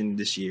trepidation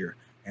this year,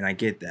 and I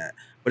get that.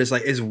 But it's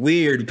like it's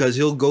weird because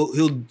he'll go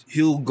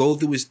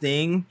through his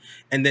thing,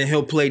 and then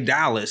he'll play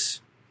Dallas,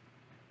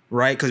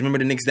 right? Because remember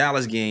the Knicks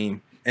Dallas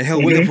game, and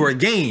he'll wait for a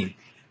game,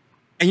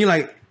 and you're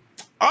like,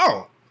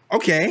 oh,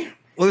 okay,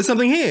 well there's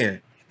something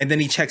here, and then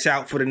he checks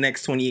out for the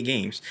next 28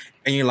 games,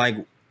 and you're like,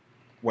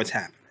 what's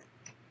happening?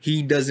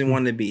 He doesn't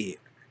want to be here,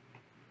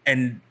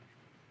 and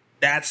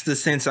that's the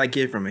sense I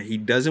get from it. He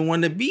doesn't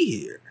want to be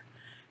here.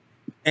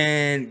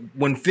 And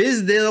when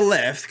Fizdale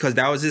left, because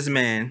that was his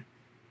man,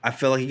 I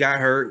felt like he got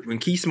hurt. When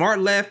Keith Smart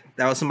left,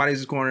 that was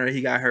somebody's corner.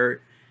 He got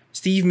hurt.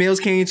 Steve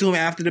Mills came to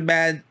him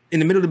in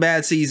the middle of the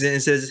bad season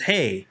and says,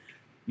 hey,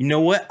 you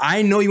know what?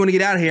 I know you want to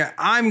get out of here.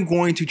 I'm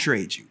going to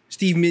trade you.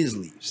 Steve Mills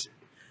leaves.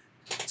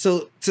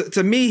 So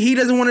to me, he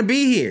doesn't want to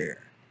be here.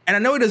 And I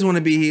know he doesn't want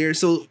to be here.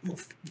 So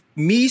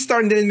me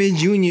starting Dennis Smith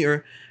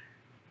Jr.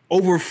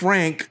 over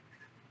Frank,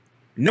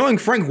 knowing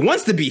Frank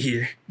wants to be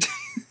here,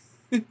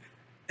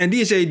 and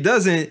DJ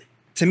doesn't,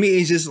 to me,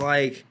 it's just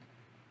like,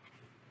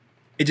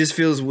 it just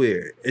feels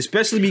weird.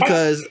 Especially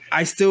because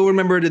I still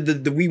remember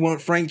the We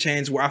Want Frank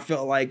chants where I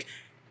felt like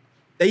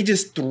they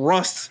just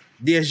thrust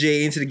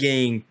DSJ into the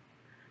game,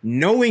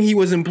 knowing he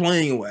wasn't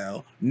playing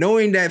well,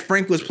 knowing that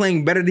Frank was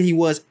playing better than he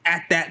was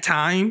at that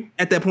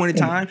point in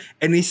time,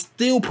 and they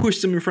still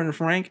pushed him in front of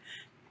Frank.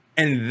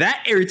 And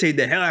that irritated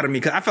the hell out of me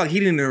because I felt like he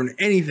didn't earn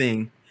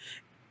anything.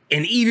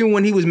 And even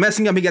when he was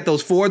messing up, he got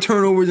those 4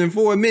 turnovers in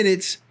 4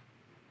 minutes.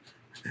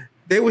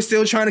 They were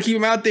still trying to keep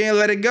him out there and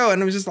let it go.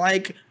 And it was just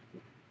like,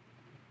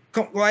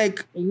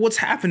 what's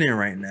happening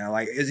right now?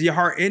 Like, is your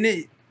heart in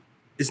it?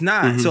 It's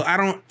not. Mm-hmm. So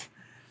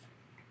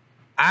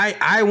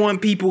I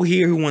want people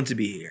here who want to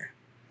be here.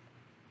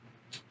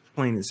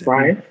 Plain and simple.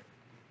 Right.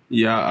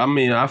 Yeah, I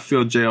mean, I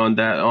feel Jay on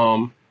that.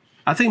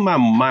 I think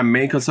my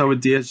main concern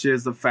with DSJ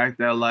is the fact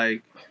that,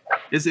 like,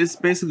 it's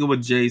basically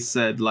what Jay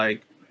said.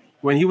 Like,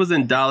 when he was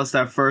in Dallas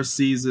that first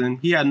season,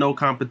 he had no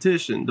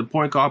competition. The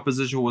point guard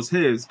position was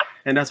his,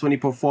 and that's when he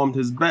performed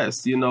his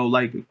best, you know,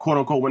 like,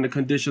 quote-unquote, when the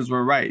conditions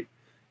were right.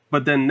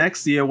 But then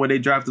next year, when they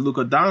drafted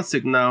Luka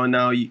Doncic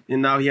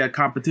and now he had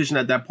competition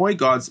at that point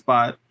guard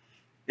spot,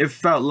 it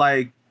felt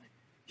like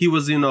he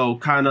was, you know,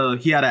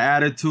 he had an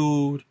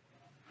attitude,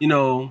 you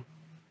know,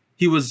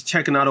 he was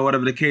checking out or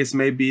whatever the case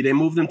may be. They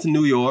moved him to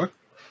New York.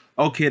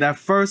 Okay, that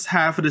first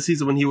half of the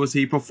season when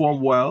he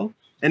performed well.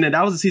 And then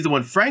that was the season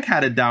when Frank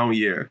had a down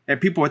year.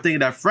 And people were thinking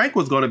that Frank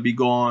was going to be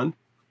gone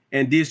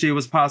and DSJ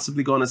was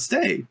possibly going to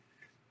stay.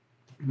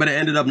 But it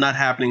ended up not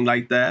happening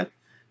like that.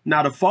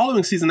 Now, the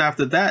following season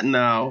after that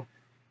now,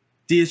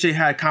 DSJ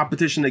had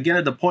competition again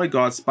at the point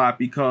guard spot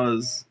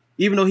because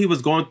even though he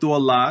was going through a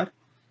lot,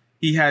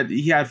 he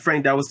had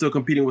Frank that was still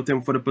competing with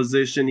him for the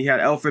position. He had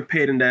Alfred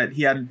Payton that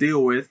he had to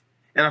deal with.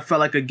 And I felt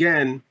like,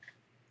 again,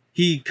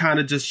 he kind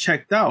of just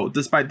checked out,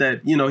 despite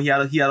that, you know, he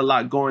had a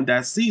lot going on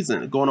that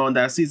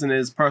season in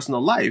his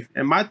personal life.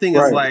 And my thing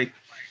is, like,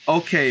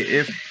 okay,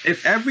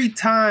 if every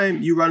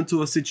time you run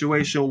into a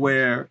situation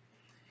where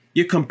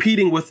you're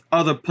competing with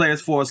other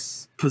players for a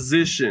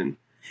position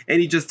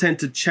and you just tend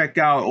to check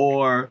out,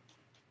 or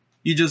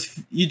you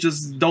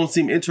just don't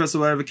seem interested,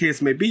 whatever the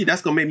case may be,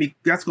 that's gonna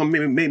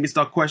make me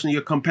start questioning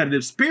your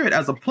competitive spirit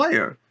as a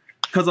player.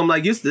 Because I'm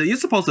like, you're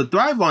supposed to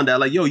thrive on that.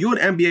 Like, yo, you're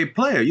an NBA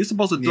player. You're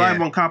supposed to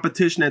thrive on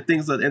competition and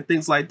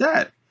things like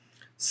that.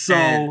 So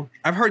and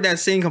I've heard that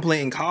same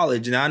complaint in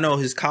college, and I know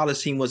his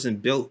college team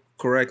wasn't built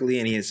correctly,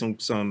 and he had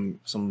some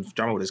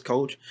drama with his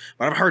coach.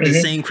 But I've heard the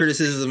same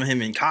criticism of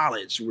him in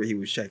college where he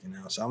was checking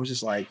out. So I was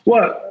just like,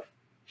 well,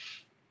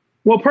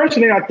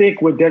 personally, I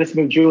think with Dennis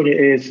Smith Jr.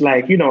 is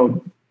like, you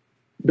know,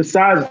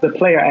 besides the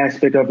player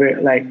aspect of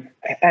it, like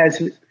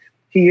as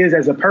he is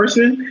as a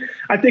person,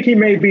 I think he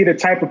may be the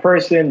type of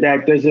person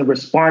that doesn't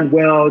respond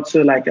well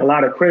to like a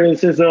lot of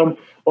criticism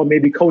or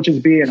maybe coaches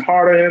being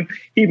hard on him.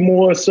 He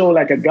more so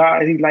like a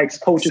guy, he likes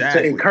coaches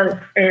to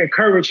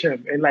encourage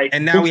him.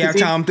 And now we have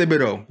Tom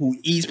Thibodeau, who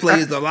eats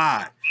players a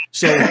lot.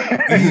 So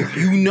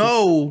you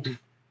know,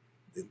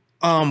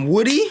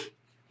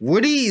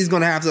 Woody is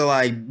gonna have to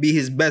like be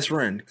his best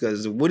friend,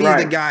 because Woody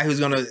is the guy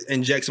who's gonna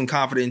inject some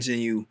confidence in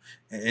you,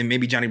 and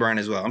maybe Johnny Bryan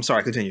as well. I'm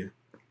sorry, continue.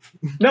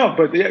 No,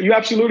 but you're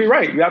absolutely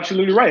right. You're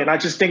absolutely right. And I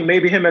just think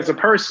maybe him as a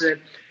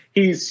person,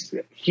 he's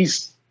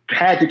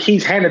had the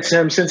keys handed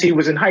to him since he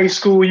was in high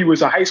school. He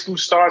was a high school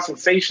star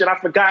sensation. I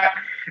forgot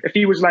if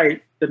he was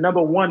like the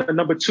number 1 or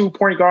number 2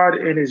 point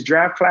guard in his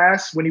draft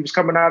class when he was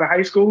coming out of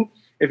high school,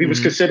 if he was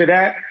considered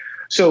that.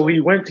 So he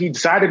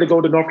decided to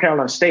go to North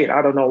Carolina State.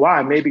 I don't know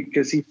why. Maybe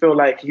because he felt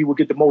like he would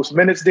get the most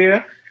minutes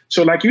there.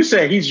 So like you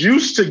said, he's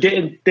used to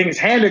getting things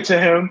handed to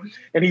him,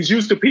 and he's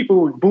used to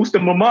people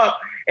boosting him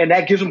up, and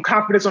that gives him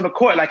confidence on the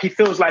court. Like he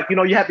feels like, you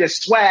know, you have this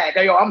swag.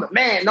 Yo, I'm the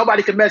man.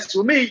 Nobody can mess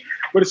with me.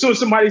 But as soon as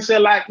somebody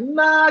said like,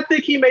 nah, I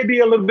think he may be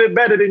a little bit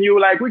better than you.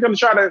 Like, we're going to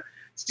try to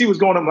see what's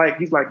going on. Like,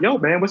 he's like, yo,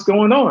 man, what's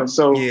going on?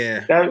 So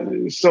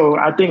so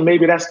I think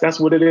maybe that's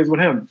what it is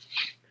with him.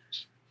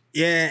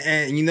 Yeah,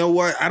 and you know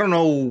what? I don't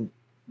know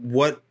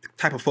what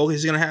type of focus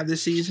he's going to have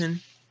this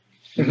season.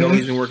 You know,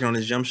 he's been working on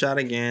his jump shot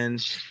again.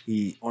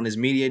 He on his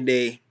media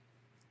day,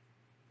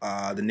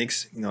 the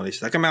Knicks, you know, they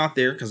stuck him out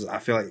there because I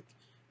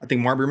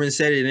think Mark Berman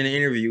said it in an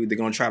interview. They're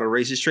going to try to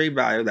raise his trade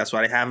value. That's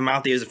why they have him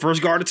out there as the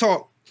first guard to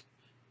talk.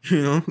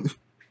 You know,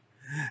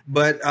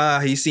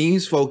 but he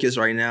seems focused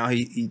right now.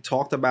 He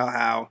talked about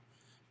how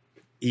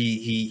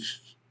he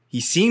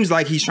seems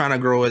like he's trying to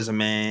grow as a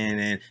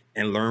man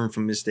and learn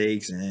from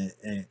mistakes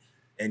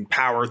and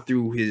power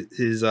through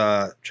his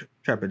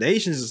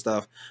trepidations and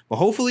stuff. But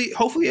hopefully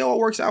it all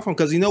works out for him,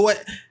 because you know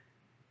what?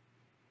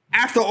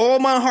 After all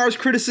my harsh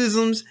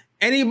criticisms,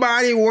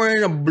 anybody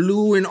wearing a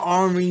blue and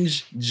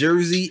orange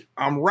jersey,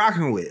 I'm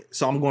rocking with.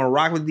 So I'm going to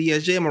rock with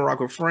DSJ. I'm going to rock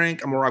with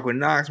Frank. I'm going to rock with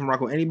Knox. I'm going to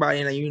rock with anybody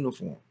in that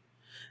uniform.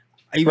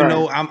 Even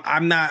though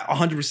I'm not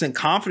 100%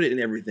 confident in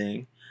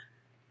everything.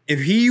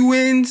 If he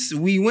wins,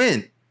 we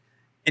win.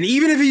 And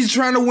even if he's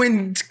trying to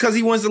win because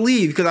he wants to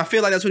leave, because I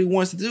feel like that's what he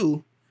wants to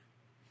do,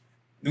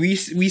 we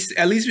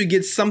at least we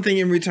get something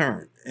in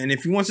return. And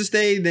if he wants to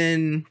stay,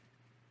 then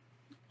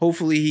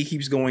hopefully he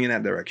keeps going in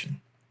that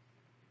direction.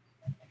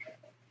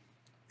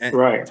 And,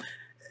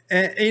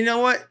 and you know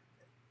what?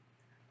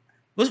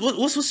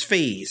 What's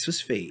phase?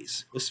 What's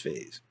phase?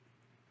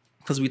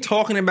 Because we're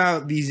talking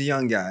about these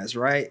young guys,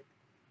 right?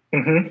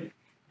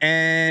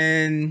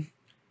 And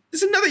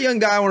there's another young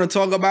guy I want to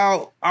talk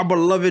about, our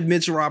beloved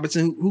Mitch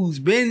Robinson, who's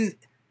been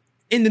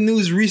in the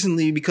news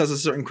recently because of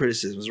certain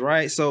criticisms,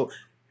 right? So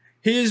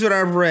here's what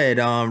I've read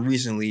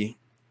recently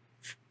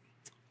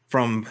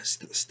from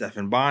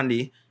Stephen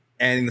Bondy.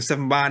 And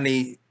Stephen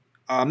Bondy,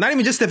 not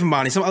even just Stephen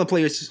Bondy, some other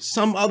players,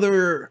 some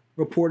other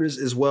reporters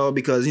as well,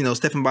 because, you know,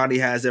 Stephen Bondy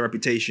has their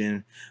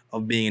reputation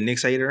of being a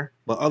Knicks hater,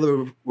 but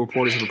other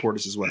reporters have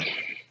reported as well.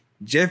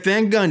 Jeff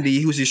Van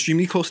Gundy, who was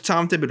extremely close to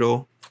Tom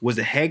Thibodeau, was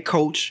the head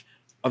coach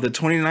of the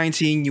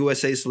 2019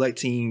 USA Select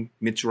Team.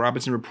 Mitch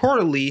Robinson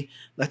reportedly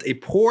left a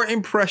poor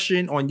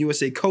impression on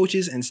USA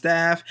coaches and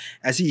staff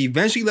as he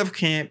eventually left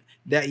camp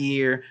that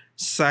year,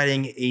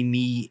 citing a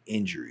knee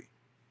injury.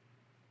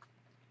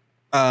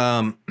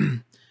 Now,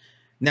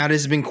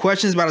 there's been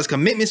questions about his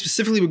commitment,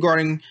 specifically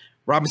regarding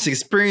Robinson's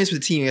experience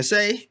with Team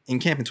USA in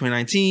camp in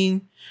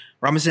 2019.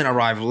 Robinson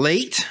arrived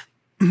late.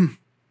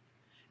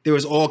 There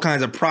was all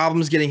kinds of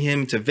problems getting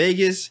him to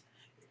Vegas,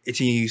 a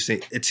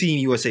Team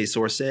USA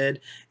source said,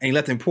 and he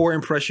left an poor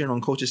impression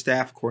on coach's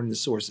staff, according to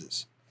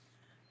sources.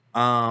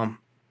 Also,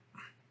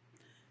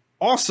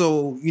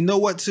 you know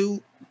what,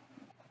 too?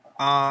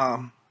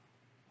 I'm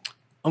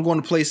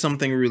going to play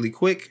something really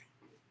quick.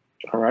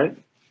 All right.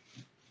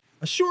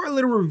 A short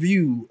little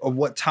review of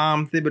what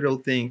Tom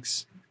Thibodeau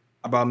thinks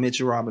about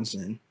Mitchell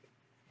Robinson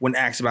when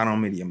asked about it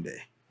on Medium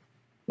Day.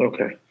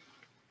 Okay.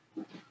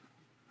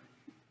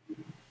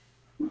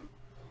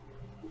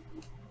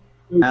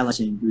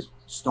 Allison, who's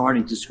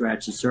starting to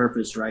scratch the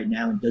surface right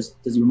now, and does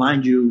he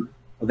remind you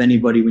of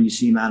anybody when you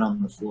see him out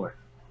on the floor?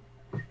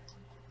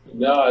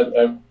 No,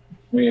 I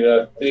mean,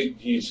 I think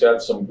he's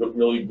had some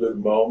really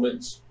good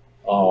moments,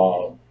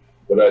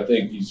 but I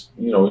think he's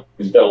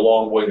got a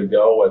long way to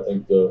go. I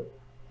think the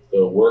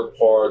work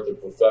part, the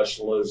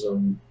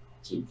professionalism,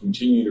 to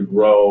continue to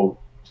grow,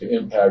 to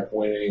impact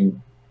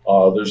winning.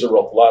 There's a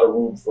lot of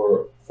room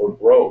for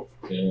growth,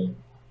 and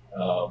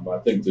I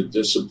think the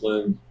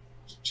discipline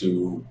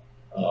to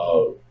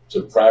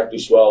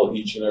practice well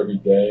each and every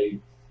day.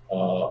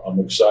 I'm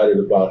excited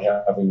about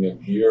having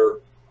him here,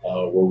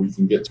 where we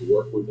can get to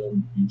work with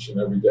him each and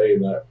every day.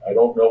 And I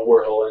don't know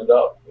where he'll end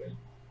up. And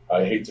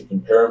I hate to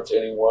compare him to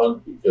anyone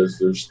because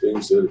there's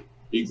things that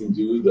he can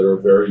do that are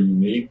very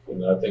unique.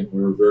 And I think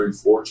we were very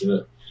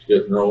fortunate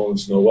getting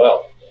Nerlens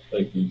Noel. I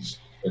think he's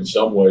in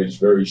some ways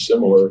very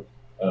similar.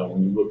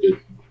 When you look at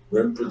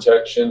rim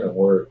protection and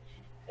where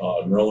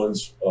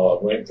Nerlens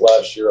ranked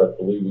last year, I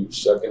believe he was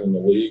second in the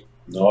league.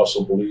 And I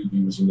also believe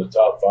he was in the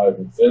top 5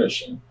 in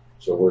finishing.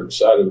 So we're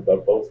excited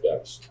about both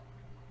guys.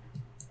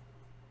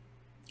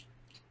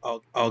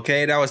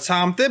 Okay, that was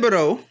Tom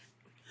Thibodeau.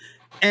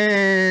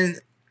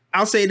 And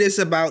I'll say this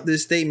about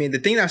this statement. The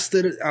thing that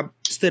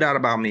stood out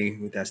about me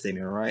with that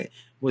statement, right,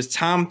 was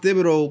Tom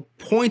Thibodeau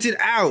pointed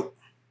out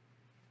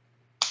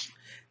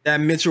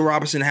that Mitchell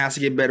Robinson has to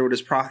get better with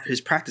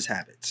his practice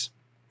habits.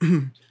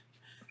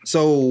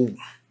 So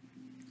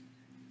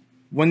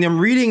when I'm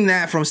reading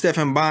that from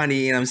Stephen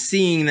Bondy and I'm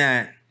seeing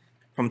that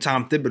from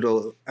Tom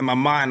Thibodeau, in my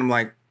mind, I'm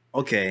like,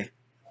 okay,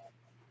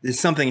 there's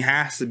something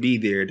has to be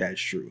there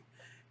that's true,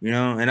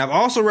 And I've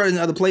also read in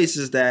other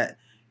places that,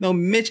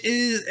 Mitch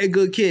is a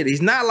good kid.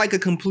 He's not like a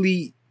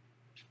complete,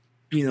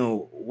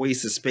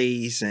 waste of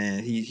space,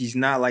 and he's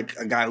not like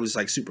a guy who's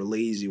like super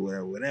lazy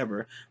or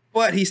whatever.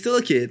 But he's still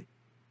a kid,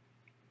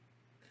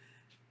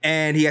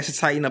 and he has to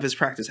tighten up his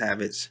practice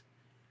habits.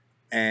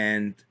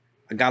 And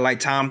a guy like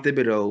Tom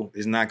Thibodeau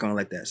is not going to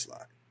let that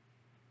slide,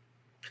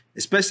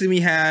 especially when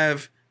you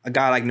have a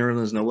guy like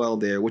Nerlens Noel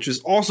there, which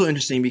was also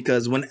interesting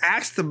because when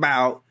asked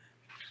about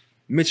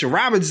Mitchell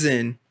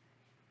Robinson,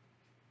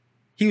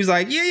 he was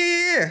like,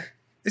 yeah,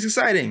 it's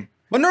exciting.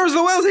 But Nerlens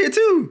Noel's here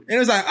too. And it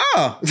was like,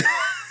 oh.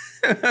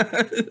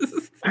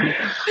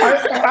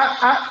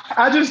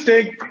 I just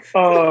think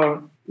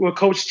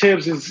Coach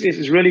Tibbs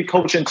is really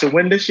coaching to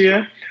win this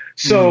year.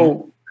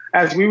 So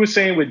as we were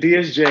saying with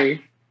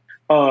DSJ,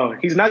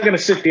 he's not going to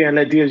sit there and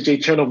let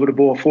DSJ turn over the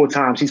ball 4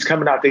 times. He's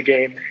coming out the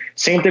game.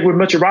 Same thing with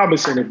Mitchell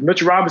Robinson. If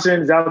Mitchell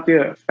Robinson is out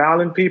there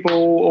fouling people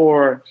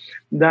or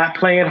not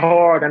playing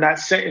hard and not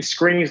setting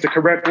screens the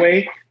correct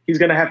way, he's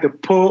going to have to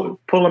pull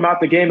him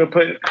out the game and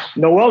put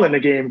Noel in the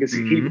game because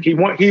he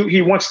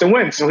wants to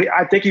win. So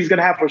I think he's going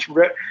to have a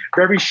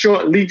very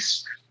short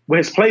leash with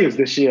his players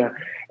this year.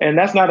 And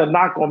that's not a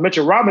knock on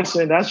Mitchell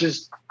Robinson. That's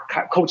just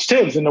Coach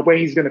Tibbs and the way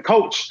he's going to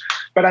coach.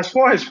 But as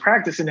far as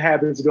practicing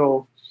habits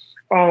go,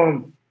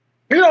 in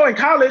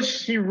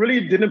college, he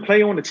really didn't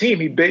play on the team.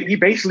 He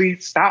basically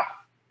stopped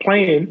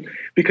playing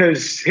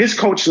because his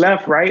coach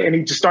left, right? And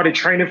he just started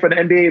training for the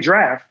NBA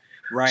draft.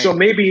 Right. So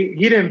maybe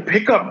he didn't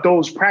pick up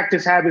those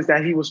practice habits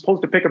that he was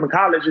supposed to pick up in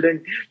college. And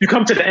then you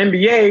come to the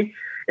NBA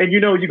and,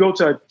 you go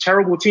to a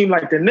terrible team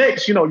like the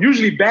Knicks,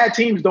 usually bad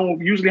teams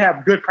don't usually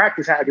have good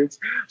practice habits.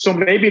 So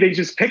maybe they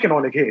just picking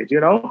on the kid,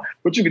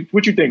 What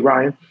you think,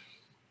 Ryan?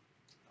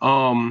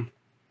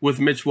 With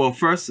Mitch, well,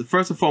 first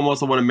and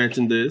foremost, I want to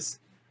mention this.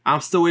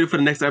 I'm still waiting for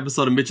the next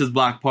episode of Mitch's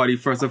Block Party,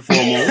 first and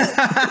foremost.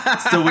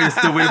 still waiting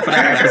for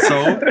that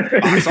episode.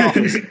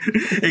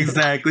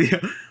 Exactly.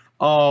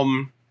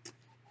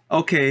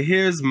 Okay,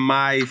 here's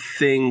my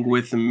thing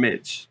with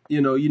Mitch.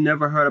 You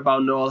never heard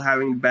about Noel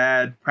having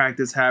bad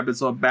practice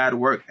habits or bad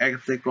work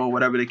ethic or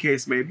whatever the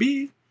case may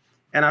be.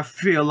 And I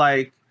feel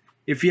like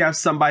if you have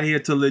somebody here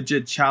to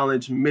legit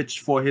challenge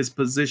Mitch for his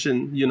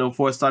position,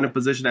 for a starting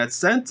position at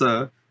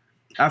center,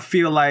 I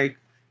feel like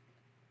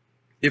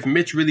if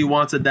Mitch really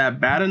wants it that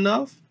bad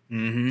enough,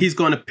 he's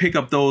going to pick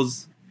up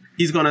those,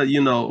 he's going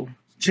to,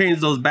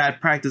 change those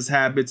bad practice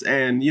habits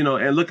and,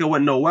 and look at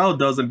what Noel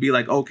does and be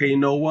like, okay, you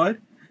know what?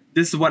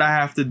 This is what I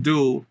have to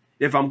do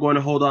if I'm going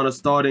to hold on a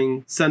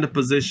starting center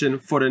position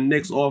for the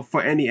Knicks or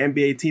for any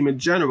NBA team in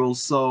general.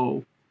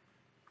 So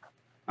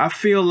I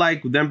feel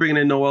like them bringing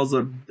in Noel's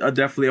are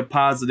definitely a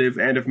positive.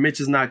 And if Mitch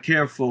is not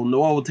careful,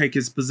 Noel will take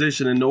his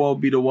position and Noel will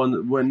be the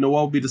one when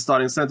Noel will be the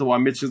starting center while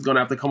Mitch is going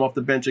to have to come off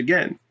the bench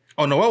again.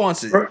 Oh, Noel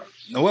wants it.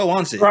 Noel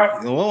wants it.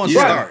 Right. Noel wants to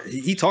start.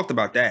 He talked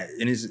about that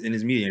in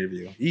his media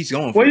interview. He's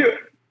going for it.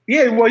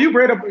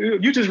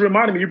 You just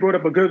reminded me, you brought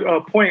up a good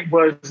point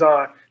was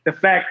the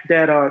fact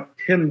that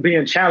him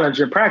being challenged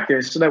in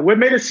practice. So that what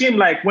made it seem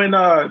like when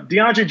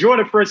DeAndre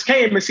Jordan first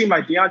came, it seemed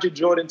like DeAndre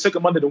Jordan took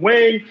him under the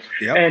wing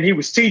and he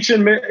was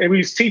teaching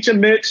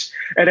Mitch.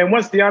 And then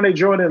once DeAndre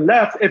Jordan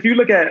left, if you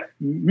look at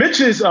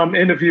Mitch's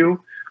interview,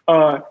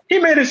 he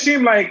made it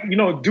seem like,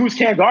 dudes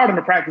can't guard him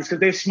in practice because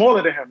they're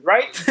smaller than him,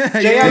 right?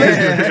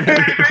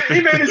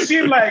 He made it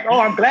seem like, oh,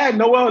 I'm glad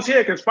Noel's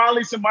here because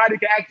finally somebody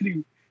can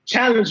actually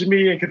challenge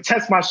me and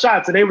contest my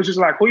shots. And they were just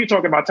like, who are you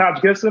talking about,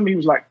 Taj Gibson? He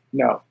was like,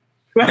 no.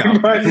 No.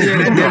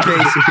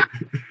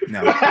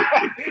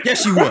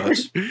 Yes, you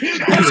was. What are you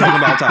talking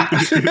about,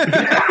 Taj?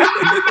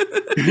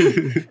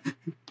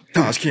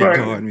 Taj can't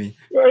guard me.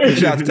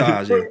 Shout out to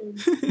Taj.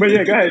 But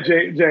yeah, go ahead,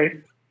 Jay.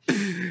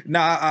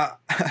 Nah,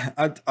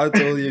 I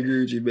totally agree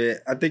with you, man.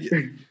 I think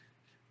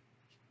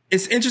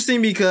it's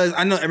interesting because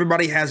I know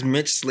everybody has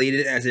Mitch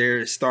slated as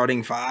their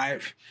starting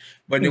five,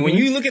 but then when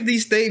you look at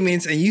these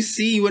statements and you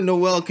see what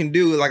Noel can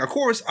do, like of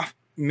course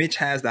Mitch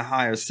has the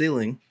higher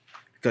ceiling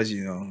because he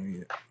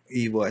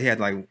had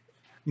like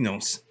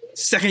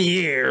second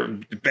year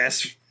the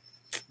best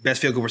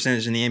field goal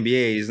percentage in the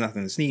NBA is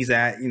nothing to sneeze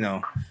at.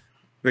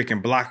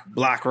 Breaking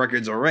block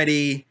records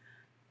already.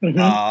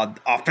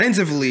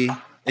 Offensively,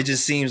 it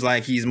just seems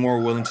like he's more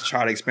willing to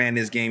try to expand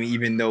his game,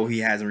 even though he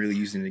hasn't really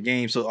used it in the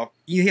game. So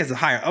he has a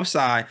higher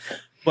upside,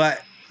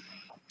 but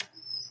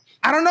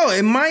I don't know.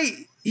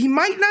 He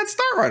might not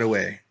start right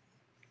away.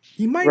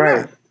 He might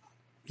not.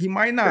 He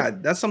might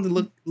not. That's something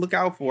to look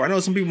out for. I know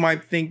some people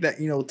might think that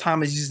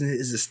Tom is using it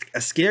as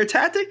a scare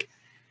tactic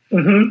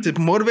to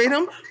motivate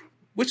him,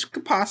 which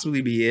could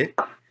possibly be it.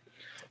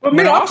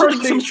 But also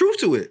there's some truth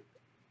to it.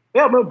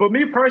 Yeah, but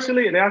me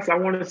personally, I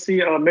want to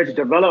see Mitch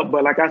develop.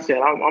 But like I said,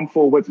 I'm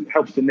for what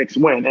helps the Knicks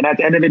win. And at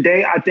the end of the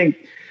day, I think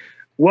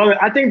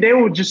they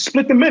will just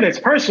split the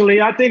minutes.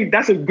 Personally, I think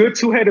that's a good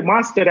two-headed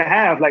monster to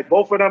have. Like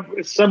both of them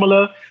is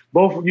similar.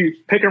 Both of you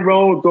pick and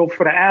roll, go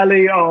for the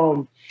alley.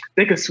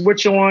 They can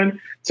switch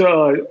on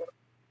during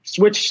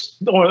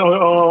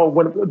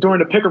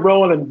the pick and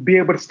roll and be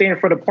able to stand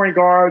for the point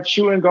guards,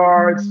 shooting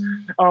guards.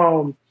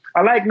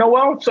 I like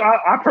Noel. So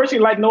I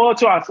personally like Noel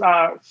too.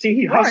 I see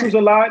he hustles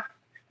a lot.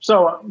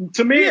 So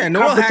to me,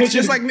 Noel hacks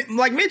just like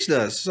Mitch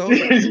does. So, so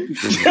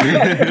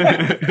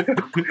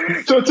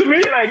to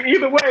me, like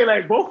either way,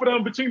 like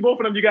between both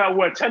of them, you got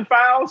what 10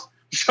 fouls.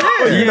 So,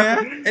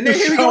 and then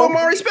here we go,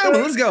 Amari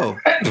Spellman. Let's go.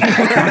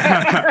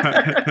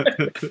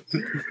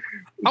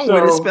 I'm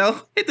with the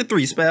spell. Hit the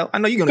 3 spell. I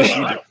know you're gonna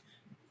shoot it.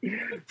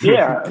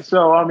 Yeah.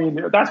 So I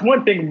mean, that's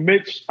one thing,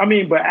 Mitch. I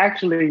mean, but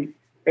actually,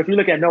 if you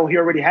look at Noel, he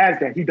already has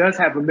that. He does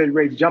have a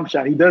mid-range jump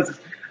shot. He does,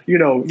 he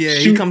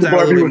comes out a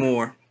little bit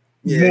more.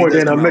 More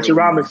than Mitchell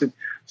Robinson.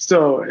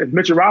 So if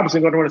Mitchell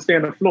Robinson going to want to stay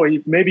on the floor,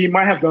 maybe he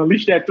might have to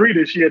unleash that 3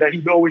 this year that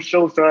he always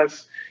shows to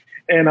us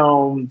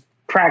in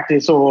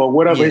practice or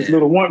whatever, his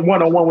little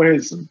one-on-one with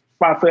his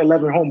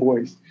 5'11"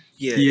 homeboys.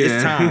 Yeah,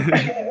 it's time.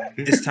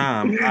 It's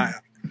time.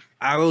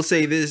 I will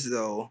say this,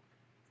 though.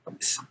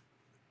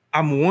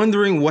 I'm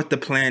wondering what the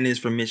plan is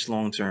for Mitch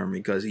long-term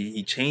because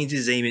he changed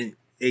his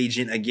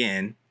agent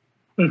again,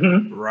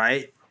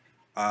 right?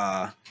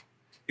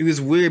 It was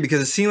weird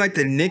because it seemed like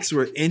the Knicks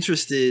were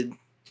interested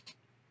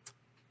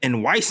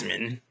in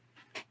Weissman.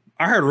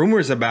 I heard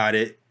rumors about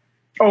it.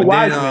 Oh,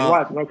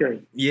 Weissman,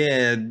 okay.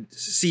 Yeah,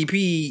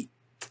 CP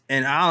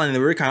and Allen, they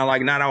were kind of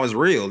like, nah, that was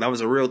real. That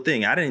was a real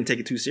thing. I didn't take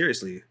it too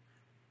seriously.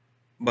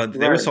 But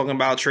they were talking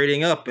about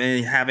trading up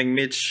and having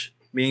Mitch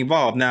be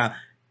involved. Now,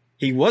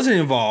 he wasn't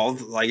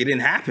involved. Like, it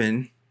didn't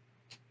happen.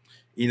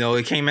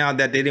 It came out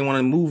that they didn't want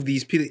to move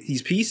these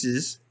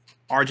pieces,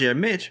 RJ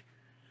and Mitch.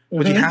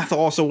 But you have to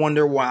also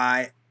wonder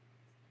why,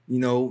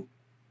 there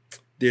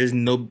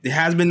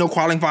has been no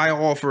qualifying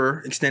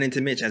offer extended to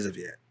Mitch as of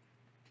yet.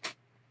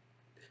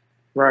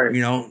 Right.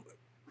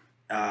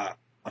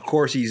 Of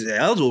course he's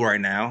eligible right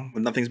now,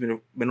 but nothing's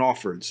been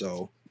offered.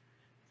 So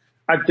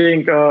I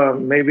think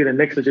maybe the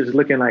Knicks are just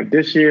looking like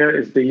this year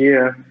is the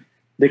year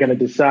they're going to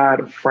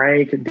decide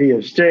Frank,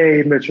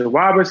 DSJ, Mitchell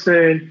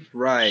Robinson.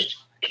 Right.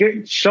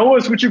 Show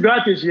us what you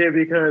got this year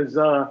because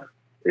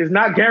it's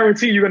not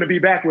guaranteed you're going to be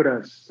back with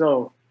us.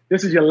 So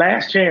this is your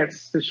last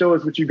chance to show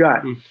us what you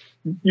got.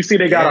 You see,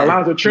 they got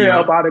Alonzo Trier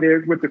up out of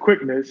there with the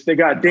quickness. They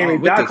got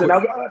Damon Dotson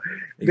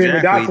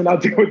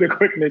out there with the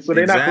quickness. So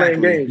they're not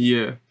playing games.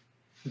 Yeah.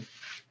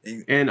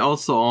 And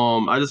also,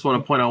 I just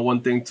want to point out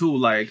one thing too.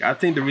 Like, I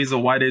think the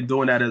reason why they're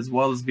doing that as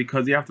well is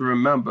because you have to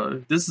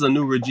remember this is a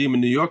new regime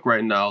in New York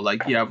right now.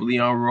 Like, you have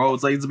Leon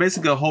Rhodes. Like, it's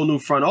basically a whole new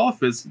front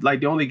office. Like,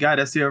 the only guy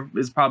that's here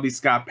is probably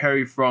Scott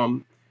Perry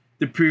from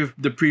the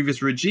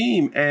previous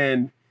regime.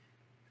 And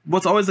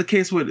what's always the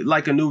case with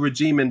like a new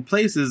regime in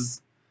place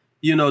is,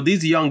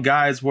 these young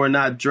guys were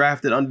not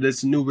drafted under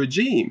this new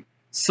regime.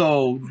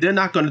 So they're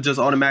not going to just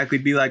automatically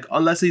be like,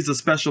 unless he's a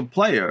special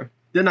player,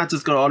 they're not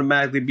just going to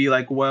automatically be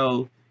like,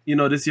 well,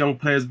 this young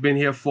player's been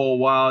here for a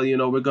while,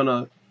 we're going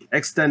to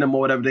extend him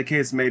or whatever the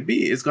case may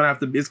be. It's going to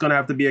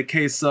have to be a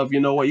case of,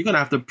 you're going to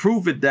have to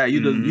prove it that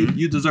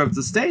you deserve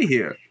to stay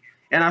here.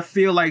 And I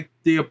feel like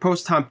the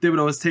approach Tom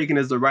Thibodeau has taken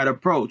is the right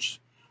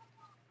approach.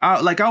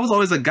 I was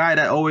always a guy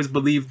that always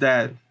believed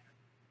that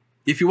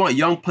if you want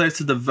young players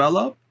to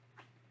develop,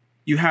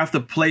 you have to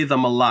play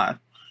them a lot.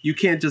 You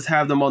can't just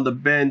have them on the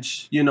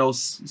bench,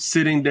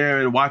 sitting there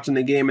and watching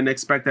the game and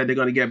expect that they're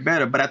going to get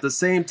better. But at the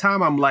same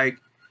time, I'm like,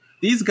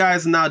 these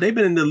guys now, they've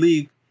been in the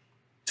league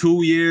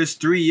 2 years,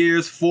 3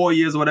 years, 4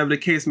 years, whatever the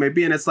case may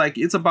be. And it's like,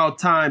 it's about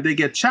time they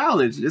get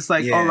challenged. It's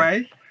like, all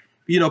right,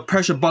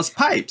 pressure bust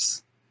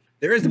pipes.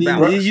 There is the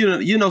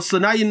balance. So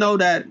now you know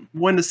that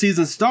when the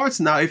season starts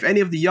now, if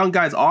any of the young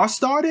guys are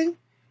starting,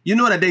 you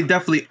know that they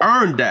definitely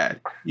earned that.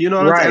 You know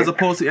what I'm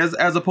saying?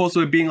 As opposed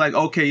to it being like,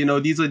 okay,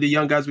 these are the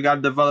young guys, we got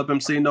to develop them.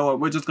 So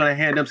what, we're just going to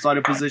hand them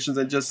starting positions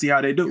and just see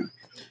how they do.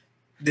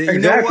 You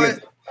know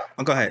what?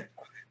 Oh, go ahead.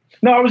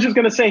 No, I was just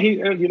gonna say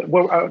to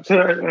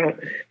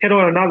hit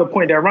on another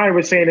point that Ryan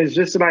was saying is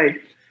just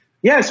like,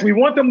 yes, we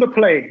want them to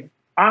play.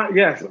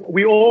 Yes,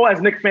 we all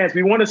as Knicks fans,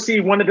 we want to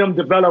see one of them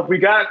develop. We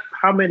got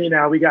how many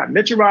now? We got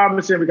Mitchell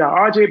Robinson, we got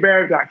R.J.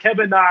 Barrett, we got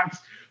Kevin Knox,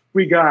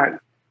 we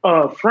got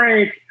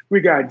Frank,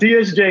 we got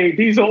DSJ.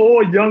 These are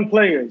all young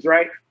players,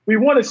 right? We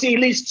want to see at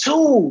least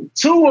two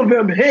of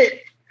them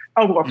hit.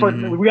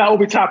 We got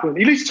Obi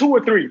Toppin. At least two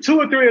or three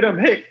of them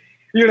hit.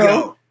 You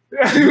know,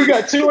 we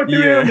got 2 or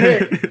 3 of them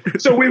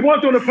hit. So we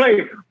want them to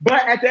play.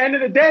 But at the end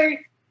of the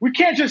day, we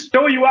can't just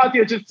throw you out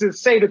there just to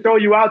say to throw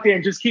you out there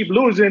and just keep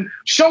losing.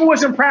 Show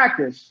us in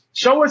practice.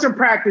 Show us in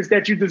practice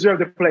that you deserve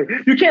to play.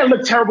 You can't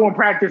look terrible in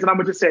practice and I'm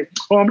going to just say,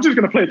 oh, I'm just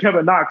going to play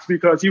Kevin Knox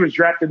because he was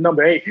drafted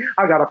number 8.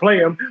 I got to play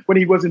him when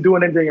he wasn't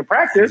doing anything in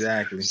practice.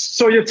 Exactly.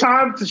 So your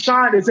time to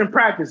shine is in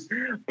practice.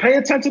 Pay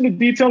attention to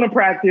detail in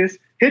practice.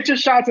 Hit your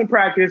shots in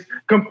practice.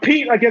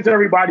 Compete against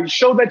everybody.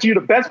 Show that you're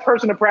the best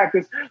person in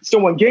practice. So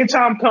when game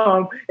time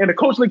comes and the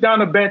coach look down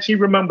the bench, he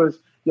remembers,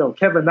 yo,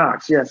 Kevin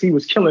Knox, yes, he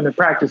was killing in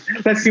practice.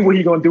 Let's see what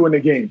he's going to do in the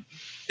game.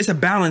 It's a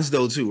balance,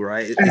 though, too,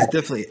 right? It's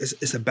definitely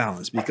it's a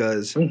balance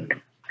because, and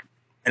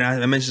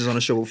I mentioned this on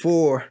the show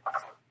before,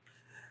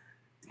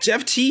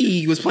 Jeff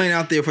Teague was playing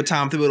out there for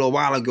Tom Thibodeau a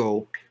while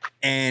ago,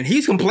 and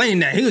he's complaining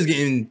that he was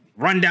getting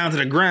run down to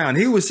the ground.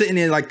 He was sitting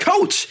there like,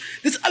 Coach,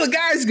 this other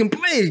guys can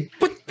play.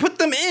 Put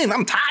them in.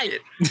 I'm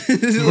tired.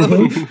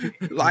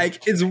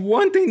 Like, it's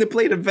one thing to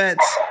play the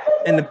vets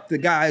and the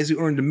guys who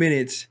earn the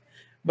minutes,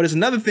 but it's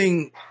another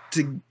thing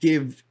to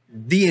give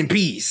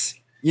DNPs.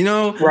 You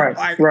know, right?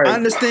 I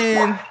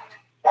understand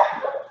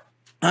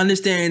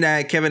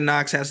that Kevin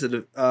Knox has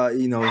to, have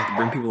to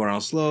bring people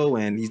around slow,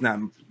 and he's not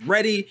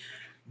ready.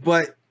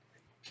 But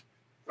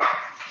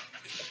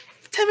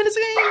 10 minutes a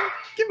game,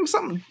 give him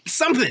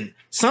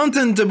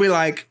something to be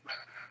like,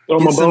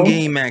 get some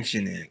game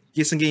action in,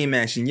 get some game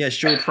action. Yes,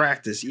 show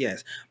practice.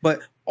 Yes,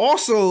 but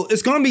also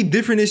it's gonna be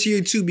different this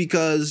year too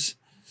because.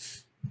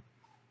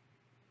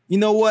 You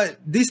know what?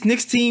 This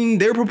Knicks team,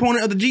 they're a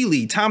proponent of the G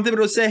League. Tom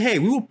Thibodeau said, hey,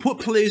 we will put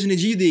players in the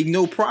G League,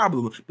 no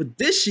problem. But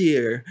this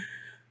year,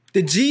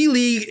 the G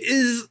League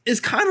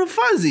is kind of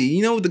fuzzy.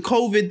 You know, with the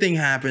COVID thing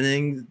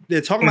happening, they're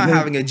talking about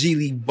having a G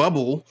League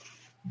bubble.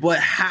 But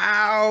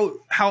how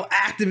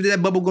active is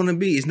that bubble going to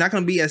be? It's not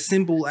going to be as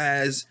simple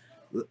as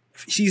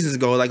seasons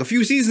ago. Like a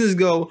few seasons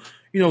ago,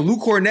 Luke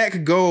Cornett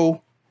could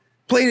go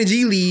play in the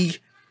G League,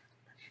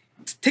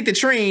 take the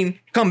train,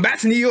 come back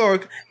to New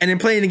York, and then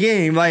play in the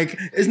game. Like,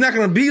 it's not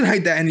going to be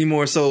like that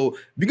anymore. So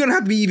we're going to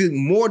have to be even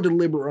more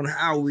deliberate on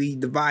how we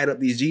divide up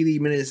these G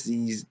League minutes,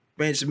 these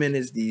bench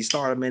minutes, these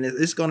starter minutes.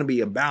 It's going to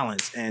be a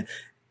balance. And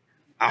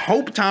I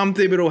hope Tom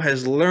Thibodeau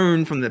has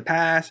learned from the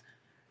past.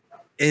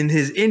 In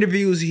his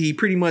interviews, he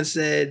pretty much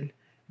said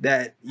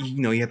that,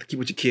 you have to keep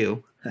what you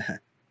kill.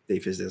 They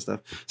fix that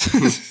stuff.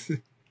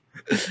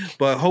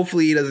 But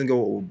hopefully he doesn't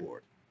go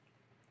overboard.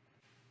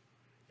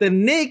 The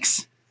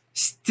Knicks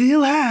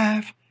still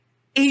have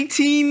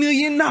 $18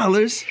 million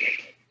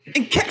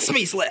in cap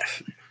space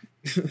left.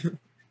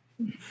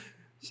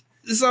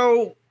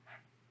 So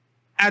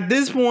at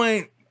this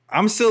point,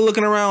 I'm still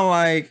looking around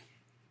like,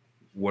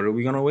 what are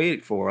we going to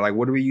wait for? Like,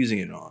 what are we using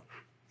it on?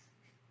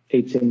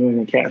 18 million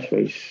in cap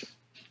space.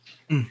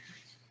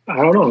 I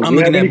don't know. I'm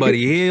looking at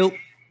Buddy Hield.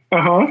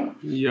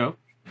 Yep.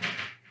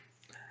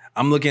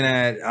 I'm looking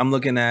at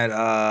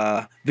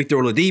Victor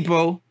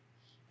Oladipo.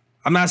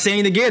 I'm not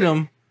saying to get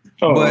him.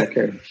 But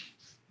okay.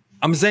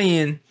 I'm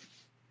saying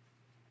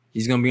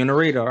he's gonna be on the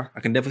radar. I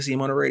can definitely see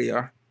him on the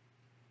radar.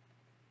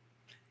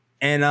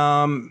 And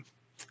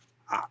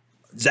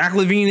Zach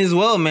LaVine as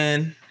well,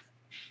 man.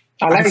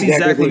 I can see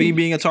Zach LaVine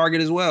being a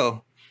target as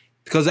well.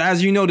 Because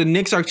as you know, the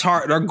Knicks are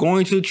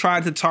going to try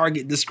to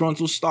target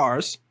disgruntled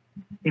stars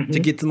to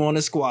get them on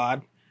the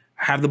squad.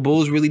 Have the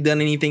Bulls really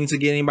done anything to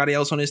get anybody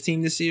else on this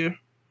team this year?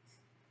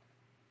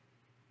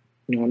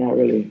 No, not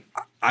really.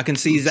 I can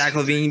see Zach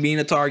LaVine being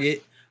a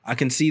target. I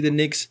can see the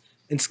Knicks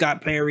and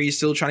Scott Perry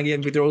still trying to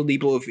get Victor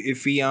Oladipo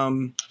if he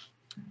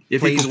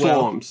plays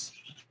performs.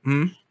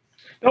 Well.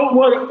 Oh,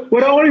 well,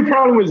 the only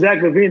problem with Zach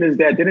LaVine is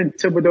that didn't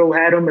Thibodeau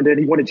had him and then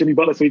he wanted Jimmy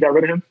Butler, so he got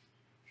rid of him.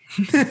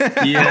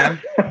 Yeah.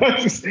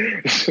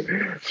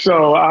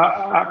 So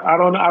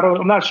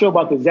I'm not sure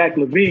about the Zach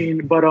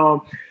LaVine, but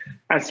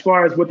as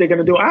far as what they're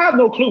gonna do, I have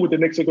no clue what the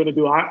Knicks are gonna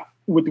do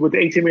with the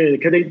 18 million.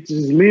 Could they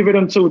just leave it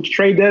until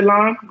trade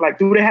deadline? Like,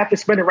 do they have to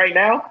spend it right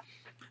now?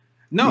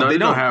 No, they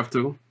don't have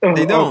to.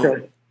 They don't.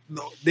 Okay.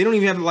 They don't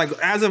even have to, like,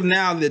 as of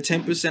now, they're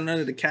 10%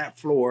 under the cap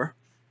floor,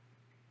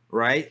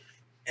 right?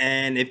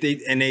 And if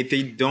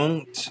they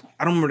don't,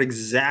 I don't remember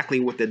exactly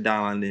what the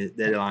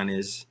deadline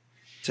is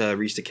to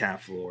reach the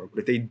cap floor. But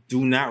if they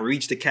do not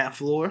reach the cap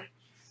floor,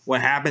 what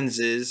happens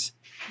is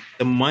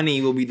the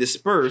money will be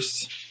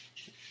dispersed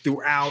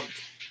throughout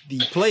the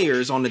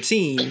players on the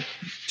team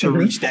to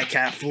reach that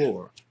cap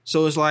floor.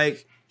 So it's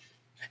like,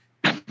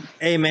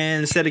 hey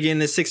man, instead of getting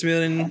the $6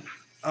 million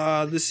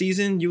this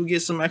season, you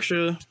get some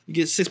extra. You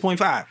get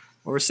 6.5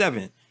 or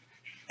 7,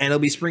 and it'll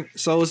be spring.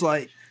 So it's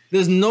like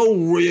there's no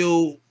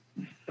real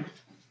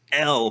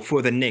L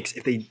for the Knicks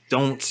if they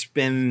don't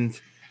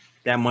spend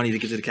that money to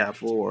get to the cap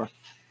floor.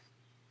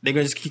 They're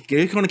gonna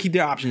keep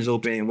their options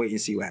open and wait and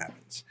see what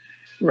happens.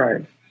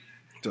 Right.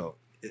 So,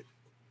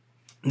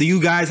 do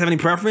you guys have any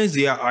preference?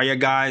 Are your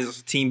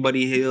guys team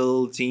Buddy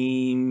Hield,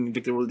 team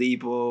Victor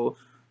Oladipo,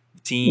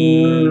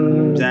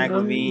 team Zach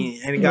LaVine?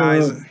 Any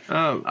guys?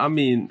 I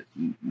mean,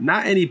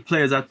 not any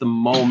players at the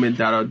moment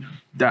that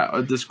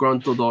are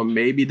disgruntled or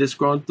maybe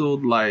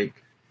disgruntled. Like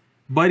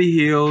Buddy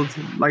Hield,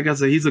 like I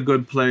said, he's a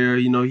good player.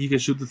 You know, he can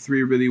shoot the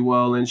three really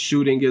well, and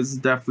shooting is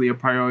definitely a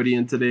priority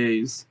in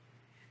today's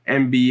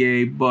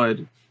NBA. But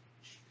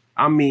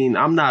I mean,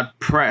 I'm not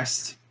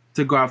pressed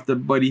to go after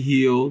Buddy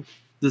Hield.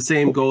 The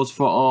same goes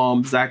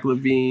for Zach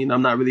LaVine.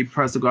 I'm not really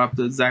pressed to go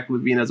after Zach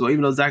LaVine as well.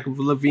 Even though Zach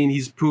LaVine,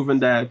 he's proven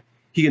that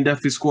he can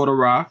definitely score the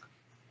rock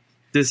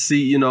this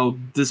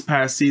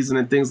past season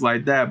and things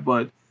like that.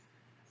 But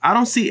I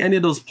don't see any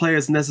of those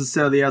players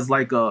necessarily as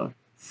like a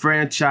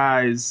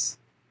franchise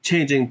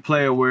changing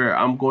player where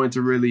I'm going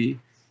to really,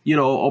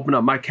 open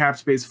up my cap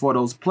space for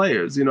those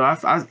players.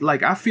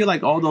 I feel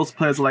like all those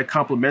players are like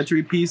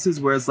complementary pieces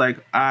where it's like,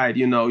 all right,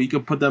 you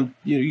could put them,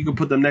 you could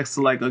put them next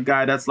to like a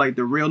guy that's like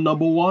the real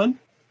number one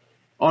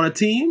on a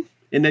team,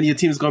 and then your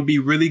team's going to be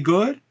really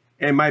good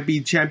and might be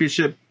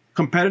championship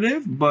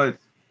competitive. But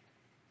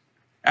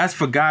as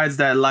for guys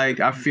that like,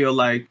 I feel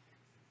like,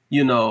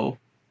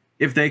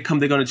 if they come,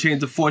 they're going to change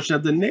the fortune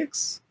of the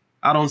Knicks.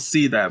 I don't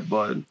see that,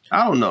 but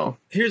I don't know.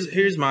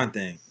 Here's my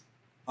thing.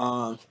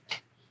 I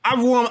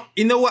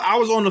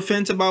was on the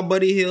fence about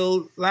Buddy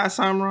Hield last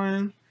time,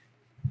 Ryan,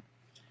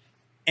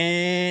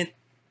 and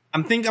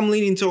I'm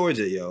leaning towards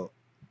it, yo.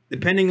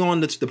 Depending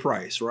on the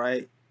price,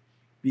 right?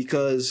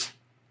 Because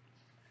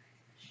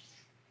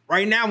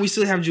right now we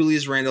still have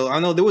Julius Randle. I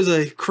know there was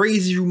a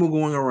crazy rumor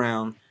going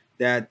around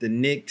that the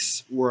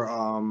Knicks were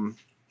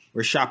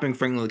shopping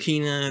Frank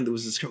Ntilikina. There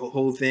was this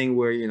whole thing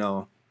where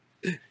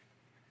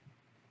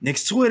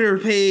Knicks Twitter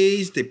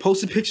page, they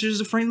posted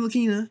pictures of Frank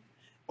Ntilikina.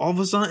 All of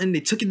a sudden,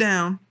 they took it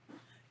down.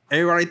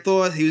 Everybody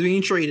thought he was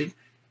being traded.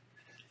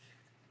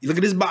 You look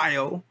at his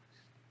bio.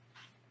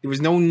 There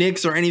was no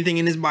Knicks or anything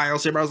in his bio.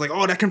 So everybody was like,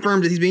 oh, that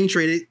confirms that he's being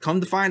traded.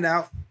 Come to find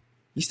out,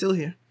 he's still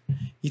here.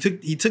 He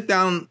took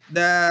down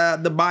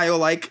the bio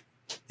like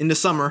in the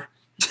summer.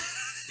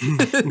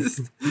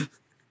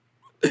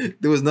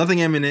 There was nothing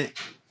imminent,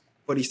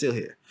 but he's still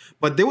here.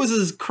 But there was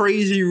this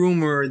crazy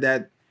rumor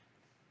that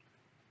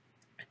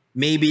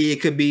maybe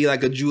it could be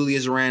like a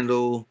Julius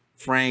Randle,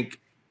 Frank,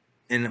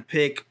 and a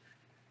pick,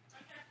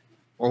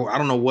 or I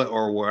don't know what,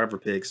 or whatever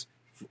picks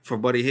for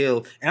Buddy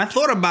Hield. And I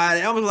thought about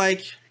it. I was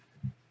like,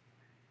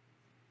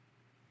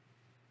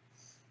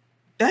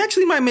 that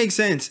actually might make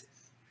sense.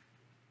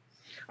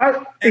 I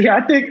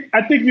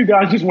think you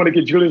guys just want to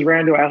get Julius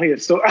Randle out here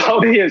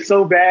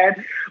so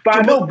bad. But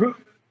I know. Go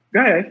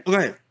ahead.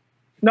 Okay.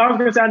 No, I was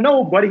gonna say I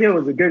know Buddy Hield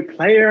was a good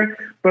player,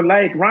 but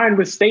like Ryan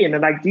was stating,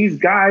 and like these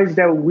guys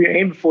that we're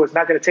aiming for is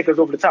not gonna take us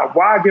over the top.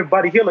 Why give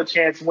Buddy Hield a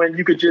chance when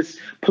you could just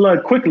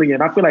plug Quickly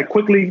in? I feel like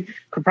Quickly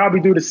could probably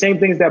do the same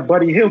things that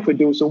Buddy Hield could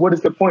do. So what is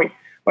the point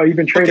of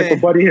even trading for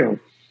Buddy Hield?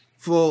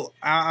 Well,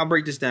 I'll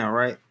break this down,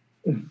 right?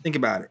 Think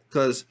about it,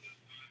 because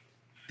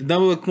the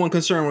number one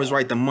concern was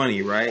the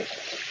money, right?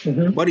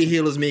 Mm-hmm. Buddy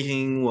Hield is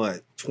making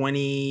what,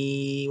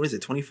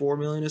 24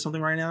 million or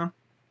something right now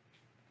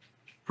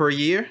per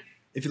year,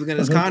 if you look at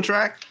his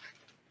contract.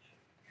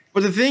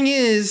 But the thing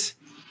is,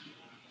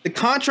 the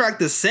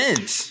contract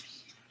ascends.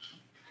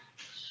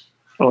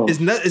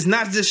 It's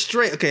not just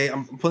straight. Okay,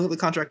 I'm pulling up the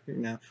contract right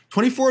now.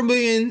 24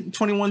 million,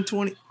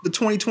 21-20, the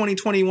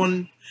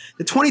 2020-21,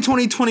 the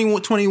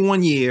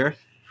 2020-21 year.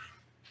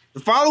 The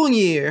following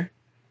year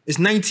is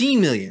 19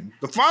 million.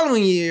 The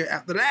following year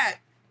after that,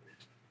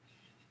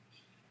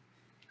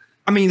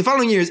 the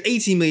following year is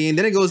 18 million.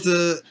 Then it goes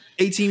to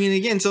 18 million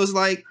again. So it's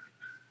like,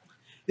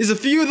 there's a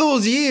few of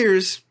those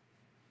years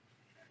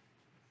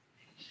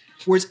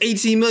where it's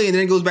 18 million,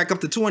 then it goes back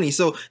up to 20.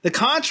 So the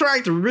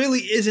contract really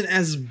isn't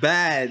as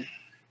bad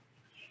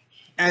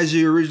as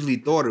you originally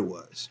thought it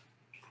was.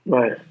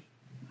 Right.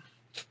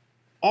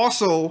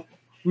 Also,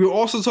 we were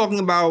also talking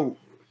about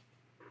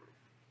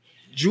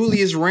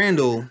Julius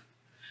Randle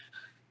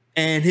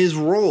and his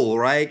role,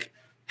 right?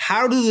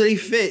 How do they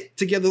fit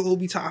together with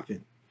Obi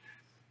Toppin?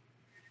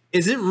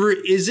 Is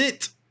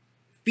it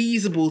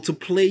feasible to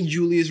play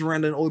Julius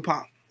Randle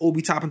and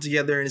Obi Toppin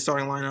together in the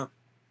starting lineup?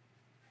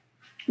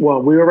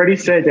 Well, we already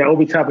said that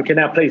Obi Toppin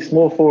cannot play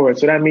small forward,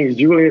 so that means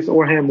Julius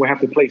or him will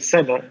have to play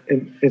center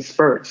in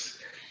spurts.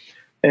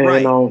 And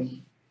right.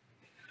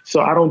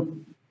 So I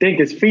don't think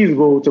it's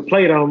feasible to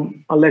play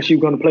them unless you're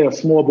going to play a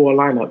small ball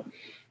lineup.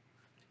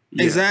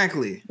 Yeah.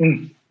 Exactly.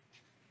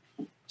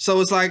 So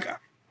it's like,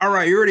 all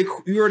right, you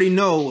already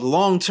know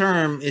long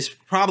term it's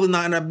probably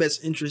not in our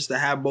best interest to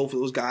have both of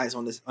those guys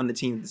on the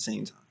team at the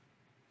same time.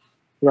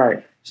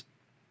 Right.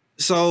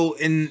 So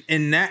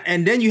in that,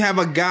 and then you have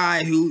a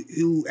guy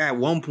who at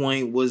one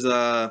point was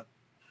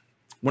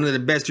one of the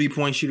best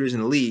 3-point shooters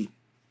in the league.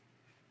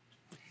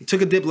 He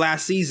took a dip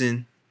last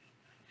season,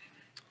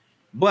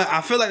 but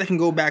I feel like they can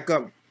go back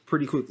up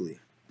pretty quickly.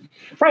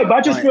 Right, but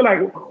I just feel like,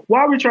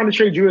 why are we trying to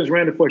trade Julius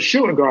Randle for a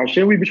shooting guard?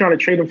 Shouldn't we be trying to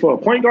trade him for a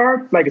point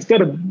guard? Like,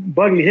 instead of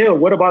Buddy Hield,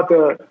 what about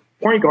the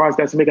point guards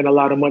that's making a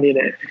lot of money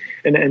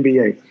in the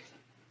NBA?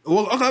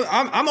 Well, okay,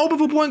 I'm open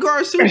for point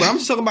guards too, but I'm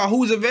just talking about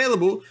who's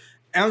available.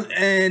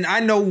 And I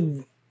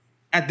know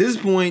at this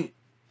point,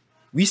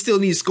 we still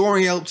need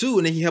scoring help too,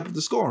 and they can help with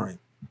the scoring.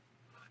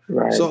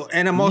 Right. So,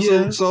 and I'm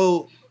also,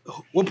 so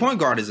what point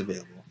guard is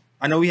available?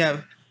 I know we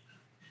have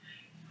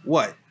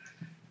what?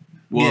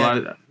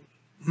 Well,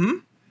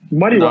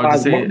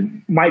 Money-wise,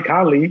 Mike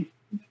Conley.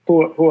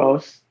 Who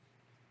else?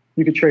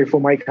 You could trade for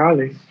Mike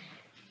Conley.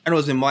 I know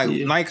it's been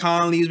Mike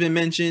Conley's been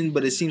mentioned,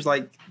 but it seems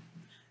like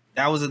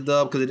that was a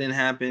dub because it didn't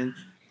happen.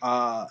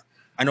 I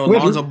know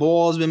Lonzo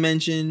Ball's been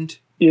mentioned.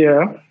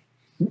 Yeah.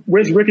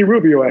 Where's Ricky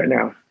Rubio at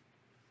now?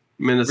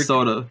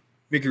 Minnesota.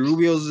 Ricky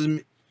Rubio's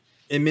in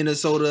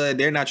Minnesota.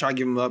 They're not trying to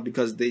give him up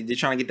because they're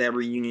trying to get that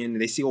reunion.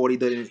 They see what he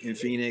did in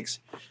Phoenix.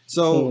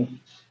 So,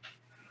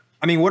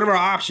 I mean, what are our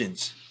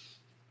options?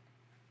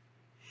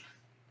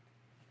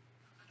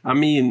 I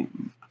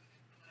mean,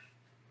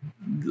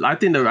 I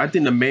think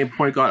the main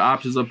point guard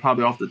options are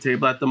probably off the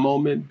table at the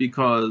moment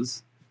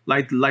because,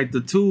 like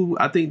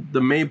I think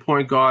the main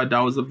point guard that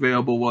was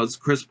available was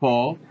Chris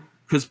Paul.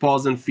 Chris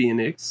Paul's in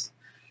Phoenix.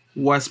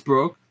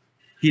 Westbrook,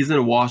 he's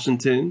in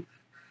Washington.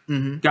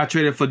 Got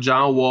traded for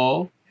John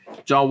Wall.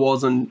 John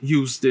Wall's in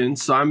Houston.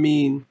 So I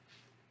mean,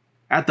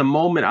 at the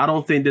moment, I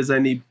don't think there's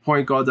any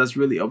point guard that's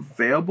really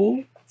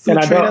available for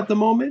trade at the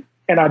moment.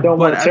 And I don't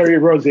want Terry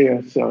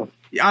Rozier. So.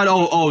 I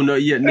don't. Oh no,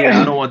 yeah.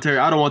 I don't want Terry.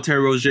 I don't want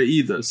Terry Rozier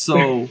either.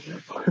 So,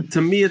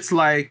 to me, it's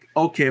like,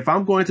 okay, if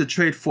I'm going to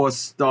trade for a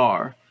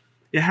star,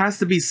 it has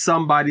to be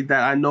somebody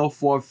that I know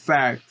for a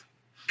fact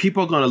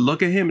people are going to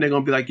look at him and they're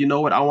going to be like, you know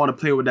what, I want to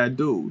play with that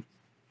dude,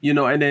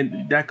 and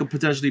then that could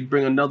potentially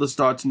bring another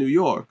star to New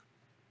York.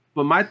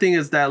 But my thing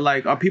is that,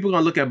 like, are people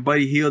going to look at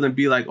Buddy Hield and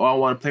be like, oh, I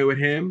want to play with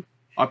him?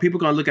 Are people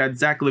going to look at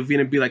Zach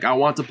LaVine and be like, I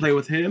want to play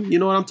with him? You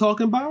know what I'm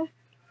talking about?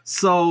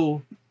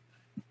 So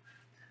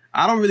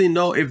I don't really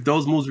know if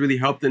those moves really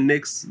help the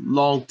Knicks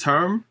long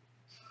term.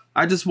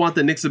 I just want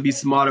the Knicks to be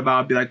smart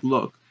about it, be like,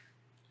 look,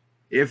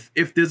 if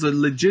there's a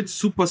legit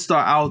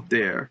superstar out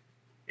there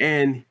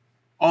and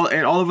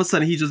all of a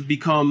sudden he just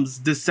becomes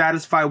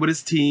dissatisfied with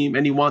his team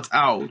and he wants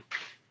out,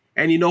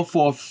 and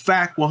for a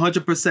fact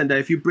 100% that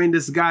if you bring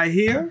this guy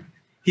here,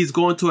 he's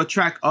going to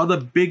attract other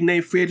big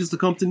name free agents to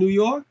come to New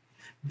York,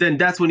 then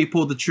that's when he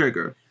pulled the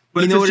trigger.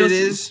 But you know what it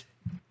is?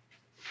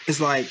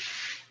 It's like,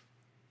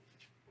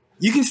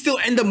 you can still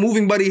end up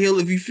moving Buddy Hield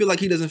if you feel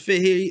like he doesn't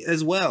fit here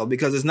as well,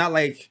 because it's not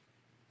like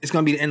it's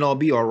going to be the end all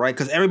be all, right?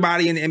 Because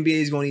everybody in the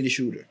NBA is going to need a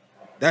shooter.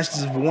 That's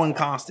just one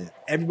constant.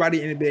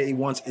 Everybody in the NBA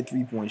wants a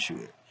 3-point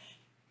shooter.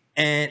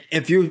 And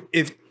if you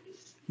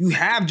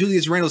have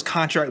Julius Randle's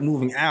contract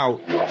moving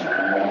out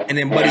and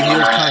then Buddy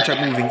Hield's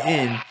contract moving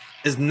in,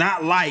 it's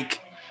not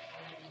like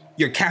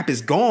your cap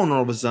is gone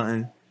all of a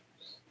sudden.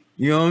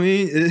 You know what I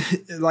mean?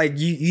 Like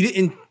you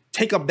didn't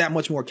take up that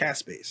much more cap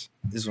space,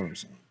 is what I'm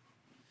saying.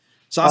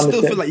 So I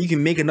still feel like you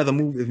can make another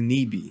move if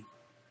need be.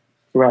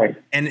 Right.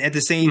 And at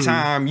the same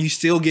time, you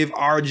still give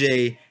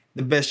RJ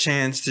the best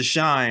chance to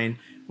shine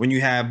when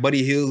you have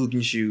Buddy Hield who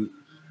can shoot.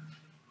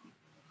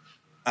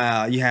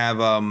 You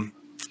have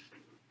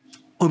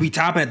Obi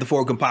Toppin at the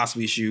 4 can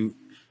possibly shoot.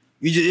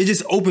 It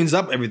just opens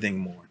up everything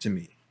more to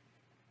me.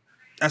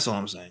 That's all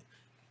I'm saying.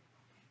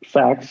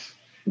 Facts.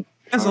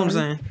 That's all I'm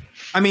saying.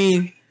 I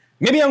mean,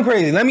 maybe I'm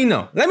crazy. Let me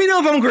know. Let me know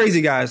if I'm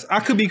crazy, guys. I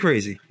could be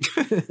crazy.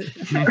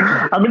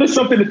 I mean, it's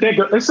something to think.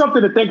 It's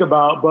something to think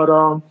about.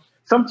 But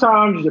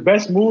sometimes the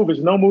best move is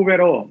no move at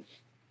all.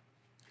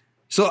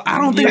 So I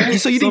don't think.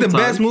 So you think the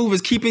best move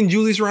is keeping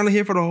Julius Randle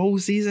here for the whole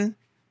season?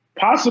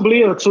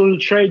 Possibly until the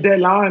trade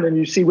deadline and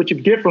you see what you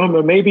get from him,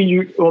 or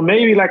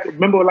maybe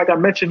like I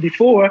mentioned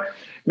before,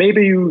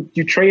 maybe you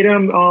trade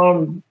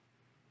him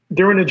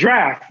during the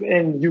draft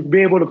and you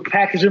be able to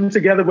package them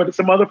together with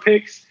some other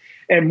picks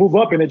and move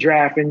up in the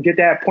draft and get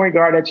that point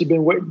guard that you've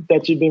been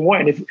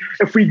wanting.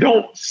 If we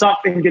don't suck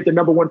and get the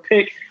number 1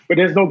 pick, but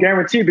there's no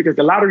guarantee because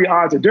the lottery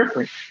odds are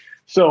different.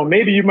 So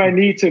maybe you might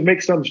need to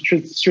make some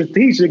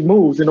strategic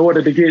moves in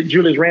order to get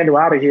Julius Randle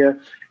out of here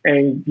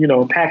and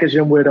package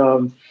him with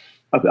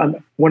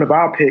one of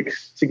our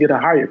picks to get a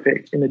higher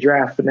pick in the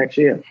draft for next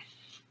year.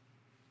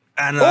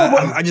 And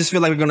I just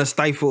feel like we're gonna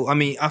stifle. I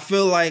mean, I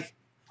feel like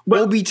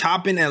Obi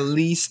Toppin at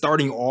least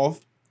starting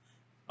off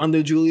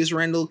under Julius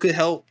Randle could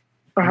help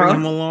bring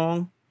him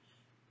along.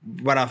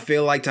 But I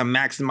feel like to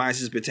maximize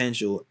his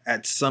potential,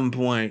 at some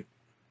point,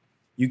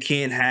 you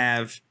can't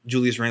have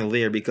Julius Randle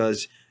there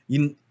because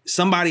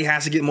somebody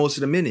has to get most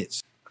of the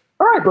minutes.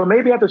 All right, but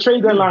maybe at the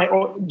trade deadline,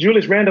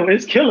 Julius Randle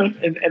is killing,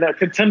 and a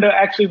contender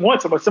actually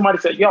wants him. Or somebody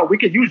said, "Yo, we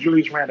could use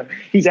Julius Randle.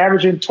 He's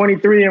averaging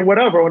 23 and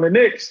whatever on the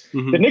Knicks.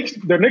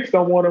 The Knicks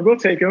don't want him. We'll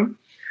take him."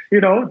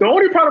 The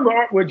only problem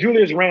with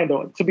Julius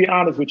Randle, to be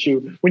honest with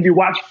you, when you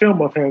watch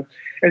film of him,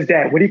 is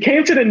that when he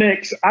came to the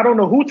Knicks, I don't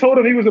know who told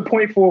him he was a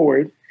point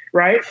forward,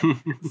 right?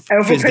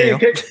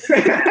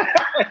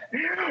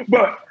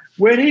 But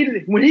when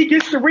he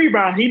gets the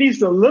rebound, he needs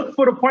to look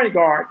for the point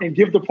guard and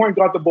give the point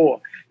guard the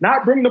ball,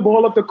 not bring the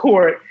ball up the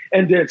court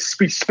and then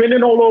be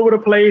spinning all over the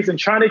place and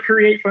trying to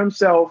create for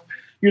himself.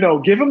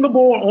 Give him the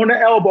ball on the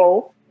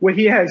elbow where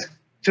he has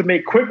to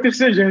make quick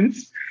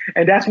decisions,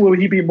 and that's where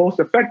he'd be most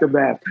effective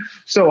at.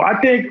 So I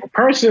think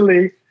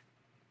personally,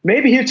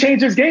 maybe he'll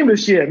change his game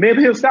this year.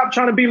 Maybe he'll stop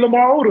trying to be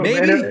Lamar Odom.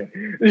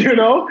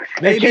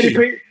 Maybe. And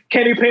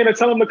Kenny Payne will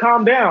tell him to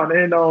calm down,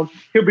 and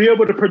he'll be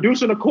able to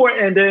produce on the court.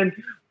 And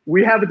then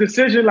we have a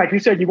decision, like you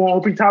said, you want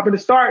Obi Toppin to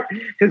start.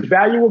 His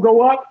value will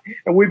go up,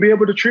 and we'll be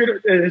able to treat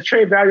his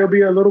trade value will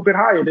be a little bit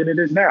higher than it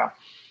is now.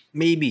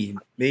 Maybe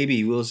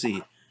we'll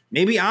see.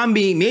 Maybe I'm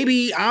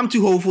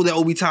too hopeful that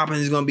Obi Toppin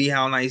is going to be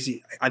how nice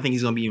I think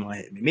he's going to be in my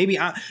head. Maybe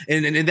and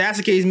if that's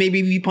the case,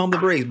 maybe we pump the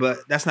brakes. But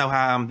that's not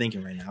how I'm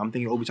thinking right now. I'm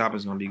thinking Obi Toppin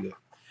is going to be good.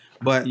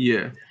 But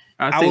yeah,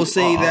 I will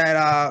say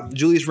that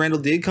Julius Randle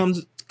did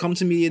come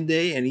to me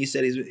today, and he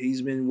said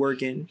he's been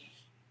working.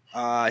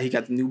 He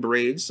got the new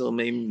braids, so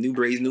maybe new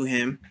braids, new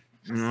him.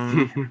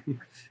 Tom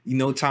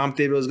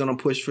Thibodeau is going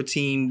to push for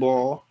team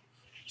ball,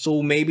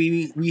 so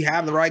maybe we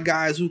have the right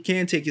guys who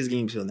can take his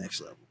game to the next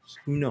level.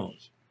 Who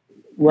knows?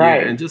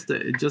 Right. Yeah, and just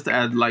to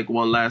add like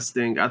one last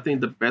thing, I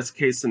think the best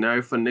case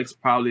scenario for Knicks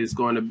probably is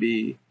going to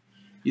be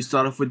you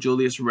start off with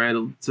Julius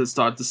Randle to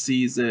start the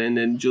season, and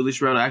then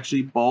Julius Randle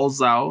actually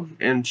balls out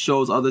and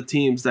shows other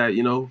teams that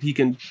he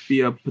can be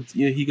a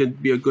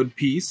good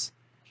piece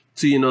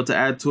to to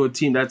add to a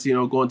team that's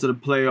going to the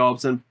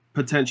playoffs and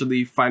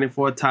potentially fighting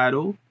for a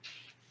title.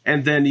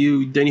 And then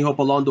you hope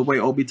along the way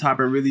Obi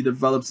Toppin really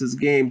develops his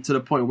game to the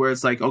point where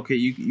it's like, okay,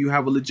 you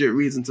have a legit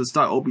reason to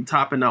start Obi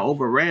Toppin now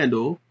over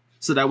Randle.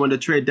 So that when the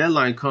trade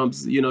deadline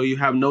comes, you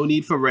have no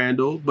need for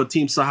Randle, but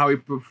teams saw how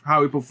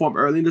he performed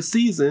early in the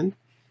season,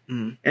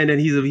 and then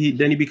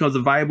he becomes a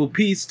viable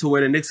piece to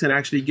where the Knicks can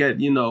actually get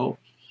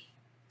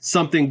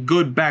something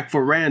good back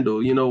for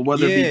Randle.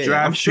 Whether it be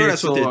draft I'm sure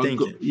picks that's what they're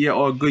thinking.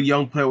 or a good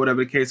young player,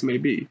 whatever the case may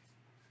be.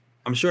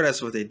 I'm sure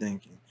that's what they're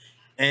thinking.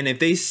 And if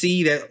they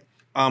see that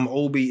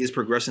Obi is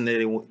progressing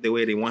the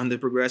way they want him to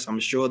progress, I'm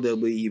sure they'll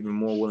be even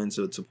more willing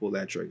to pull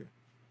that trigger.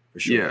 For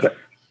sure. Yeah.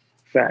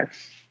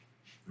 Facts.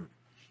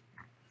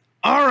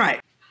 All right.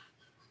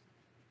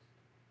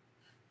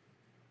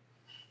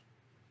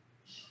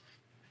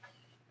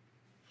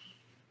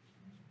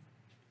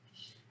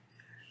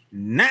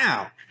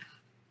 Now,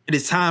 it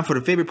is time for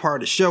the favorite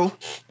part of the show.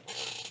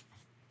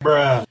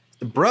 The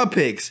bruh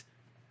picks.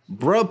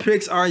 Bruh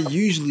picks are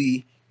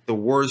usually the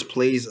worst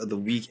plays of the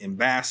week in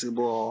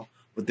basketball,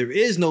 but there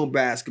is no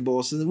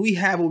basketball, so we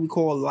have what we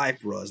call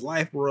life bruhs.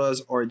 Life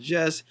bruhs are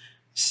just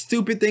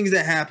stupid things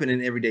that happen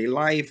in everyday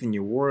life in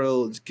your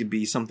world. It could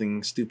be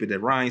something stupid that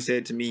Ryan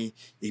said to me.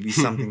 It could be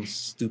something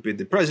stupid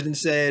the president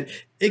said.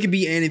 It could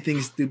be anything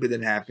stupid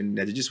that happened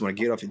that you just want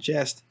to get off your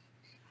chest.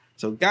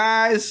 So,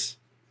 guys,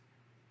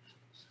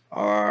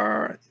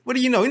 what do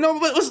you know?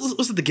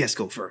 Let's let the guests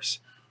go first.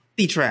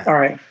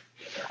 D-Trav.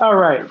 All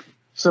right.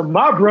 So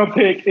my bruh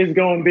pick is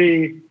going to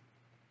be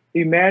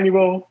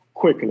Emmanuel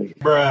Quickly.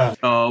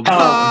 Oh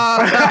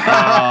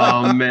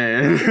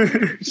man.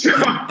 So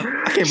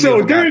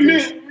during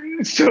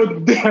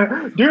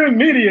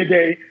media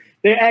day,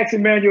 they asked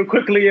Emmanuel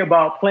Quickly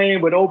about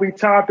playing with Obi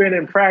Toppin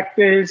in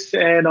practice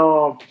and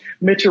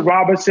Mitchell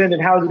Robinson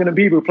and how it's going to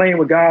be with playing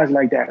with guys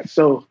like that.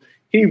 So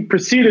he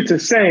proceeded to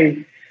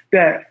say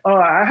that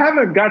I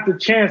haven't got the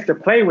chance to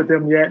play with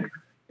them yet,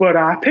 but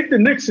I picked the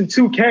Knicks in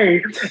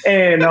 2K,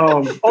 and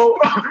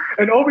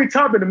and Obi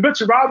Toppin and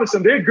Mitchell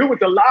Robinson, they're good with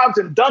the lobs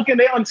and dunking.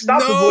 They're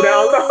unstoppable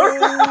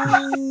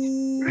down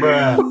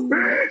there.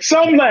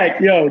 So I'm like,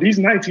 yo, these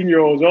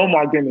 19-year-olds, oh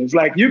my goodness.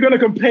 Like, you're going to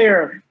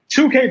compare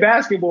 2K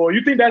basketball.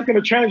 You think that's going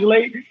to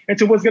translate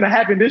into what's going to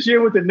happen this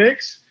year with the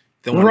Knicks?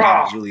 The one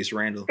about Julius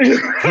Randle.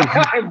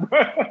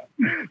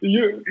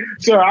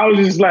 So I was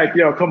just like,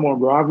 yo, come on,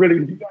 bro. I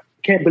really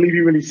can't believe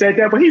he really said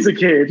that, but he's a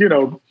kid,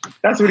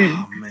 That's what he's.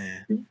 Oh,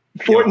 man.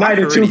 Fortnite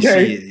and 2K.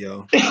 See it,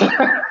 yo.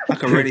 I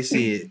can already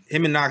see it.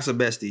 Him and Knox are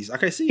besties. I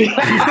can see it.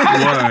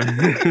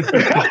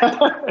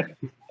 I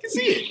can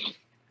see it.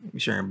 We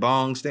sharing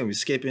bongs, then we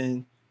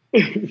skipping.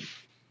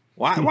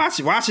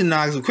 Watching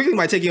Knox quickly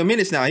might take you a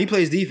minute now. He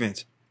plays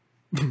defense.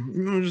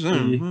 It's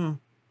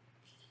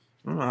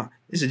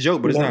a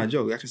joke, but it's not a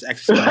joke. I can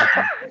actually.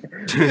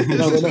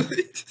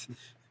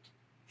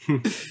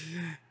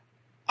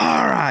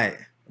 All right,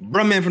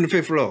 bruh man from the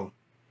fifth floor,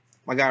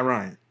 my guy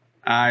Ryan.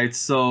 All right,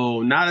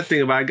 so now to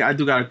think about it, I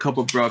do got a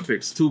couple bruh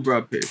picks, 2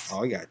 bruh picks.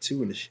 Oh, I got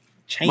 2 in the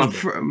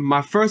chamber.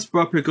 My first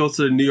bruh pick goes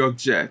to the New York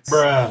Jets.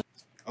 Oh,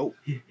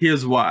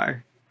 here's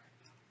why.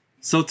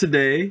 So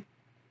today,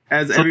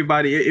 as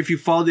everybody, if you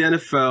follow the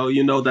NFL,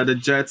 you know that the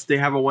Jets, they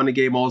haven't won a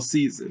game all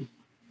season.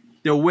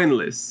 They're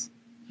winless.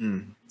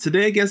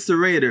 Today against the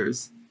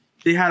Raiders,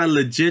 they had a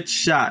legit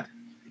shot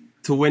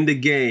to win the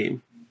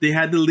game. They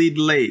had the lead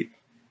late.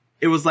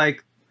 It was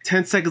like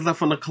 10 seconds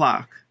left on the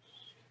clock.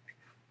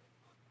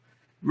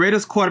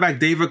 Raiders quarterback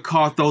David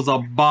Carr throws a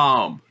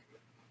bomb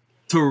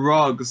to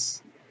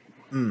Ruggs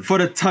for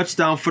the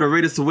touchdown for the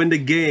Raiders to win the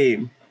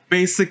game.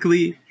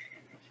 Basically,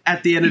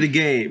 at the end of the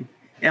game.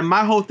 And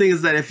my whole thing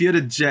is that if you're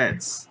the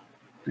Jets,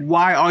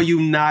 why are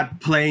you not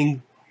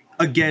playing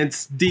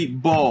against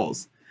deep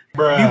balls?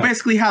 Bruh. You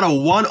basically had a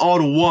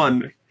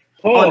one-on-one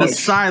on the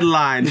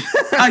sideline.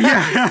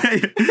 Yeah. You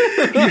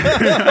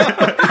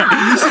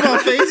see my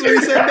face when he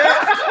said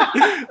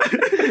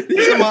that?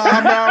 You see my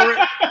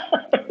eyebrow?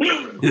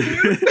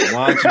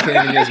 Why aren't you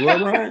playing against what,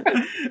 Brian?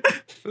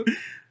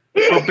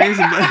 But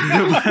basically,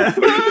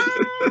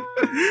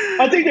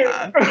 I think they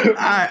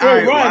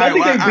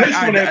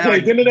blitzed when they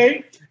played, didn't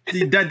they?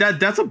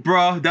 That's a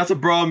bra. That's a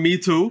bra. Me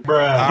too.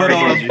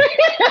 Bruh.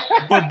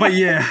 But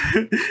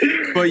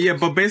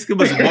basically, it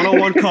was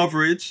one-on-one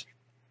coverage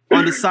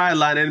on the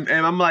sideline, and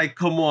I'm like,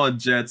 come on,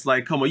 Jets,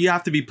 like, come on, you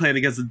have to be playing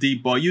against a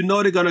deep ball. You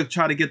know they're gonna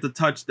try to get the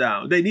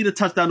touchdown. They need a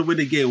touchdown to win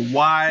the game.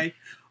 Why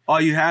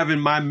are you having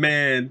my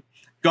man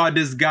guard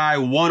this guy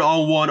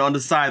one-on-one on the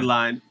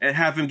sideline and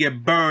have him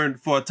get burned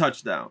for a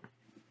touchdown?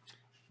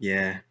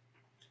 Yeah.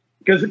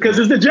 Because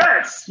it's the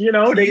Jets, you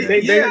know.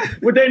 They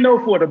what they know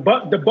for the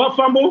butt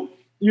fumble,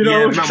 you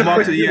know.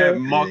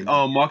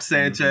 Mark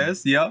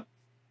Sanchez, yeah.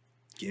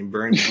 Getting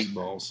burned with deep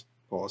balls.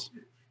 Pause.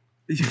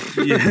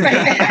 Getting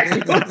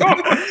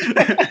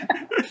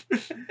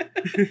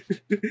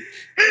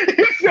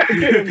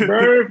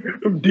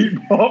burned from deep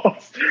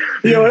balls.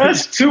 Yo,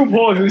 that's 2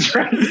 balls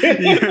right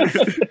there.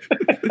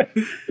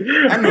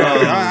 I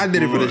know. I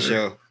did it for the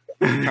show.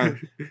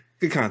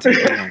 Good content.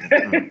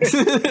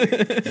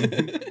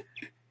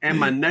 And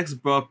my next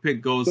bro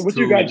pick goes to... So what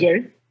you got,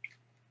 Jay?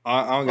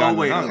 I don't got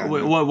one more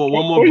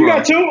bro. You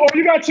got 2? Oh,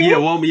 you got 2? Yeah,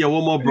 one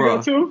more bro. You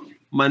got 2?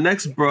 My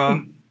next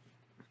bro,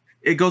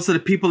 it goes to the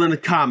people in the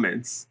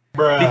comments.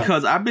 Bruh.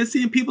 Because I've been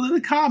seeing people in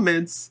the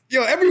comments.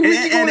 Yo, every week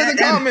you go in the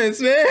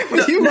comments, man.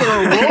 You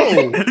gonna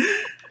roll.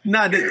 You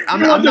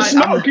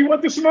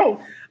want the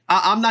smoke.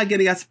 I'm not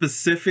getting at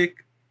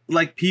specific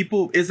like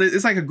people.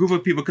 It's like a group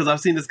of people because I've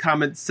seen this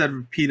comment said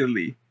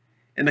repeatedly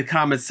in the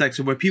comment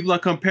section where people are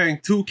comparing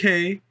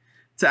 2K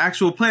to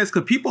actual players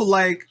because people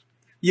like,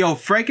 yo,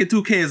 Frank in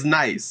 2K is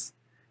nice.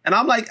 And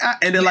I'm like,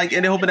 and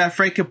they're hoping that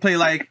Frank can play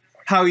like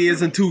how he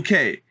is in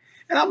 2K.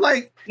 And I'm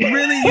like,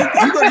 really? You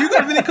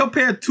gonna really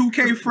compare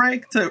 2K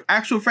Frank to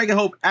actual Frank and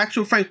hope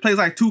actual Frank plays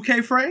like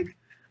 2K Frank?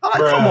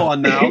 I'm like, come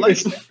on now. Like,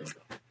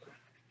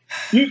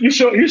 you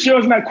sure it's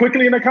not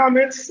quickly in the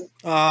comments? It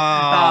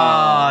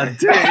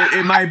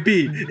might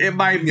be. It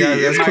might be. Yeah,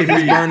 it might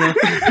be. Burner.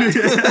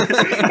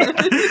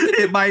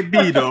 It might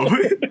be though.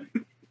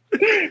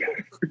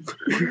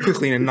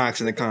 Quickly and knocks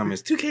in the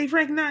comments. 2K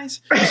Frank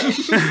nice.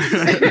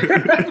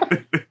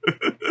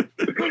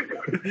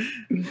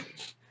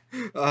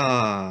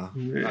 All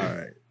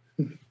right.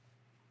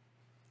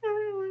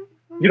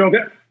 You don't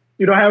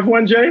have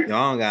one, Jay? Yo, I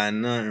don't got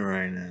nothing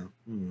right now.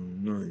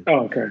 Nothing.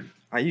 Oh, okay.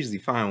 I usually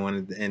find one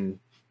at the end,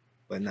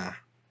 but nah.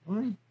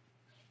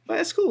 But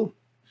it's cool.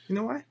 You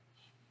know why?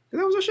 Because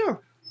that was our show.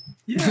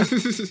 Yeah.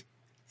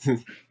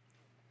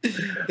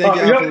 Thank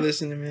y'all for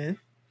listening, man.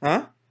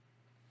 Huh?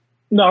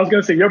 No, I was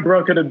gonna say your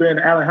bro could have been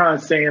Alan Hahn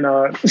saying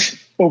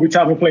Obi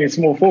Toppin playing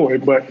small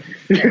forward, but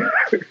you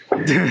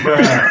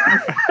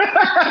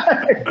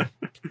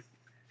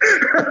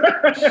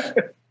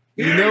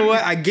know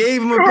what? I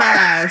gave him a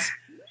pass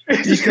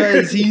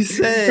because he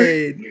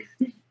said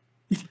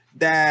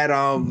that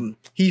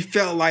he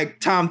felt like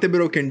Tom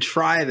Thibodeau can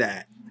try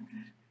that,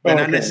 but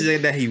not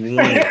necessarily that he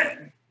wanted it.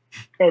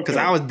 Because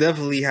I was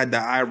definitely had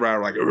the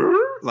eyebrow like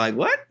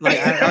what? Like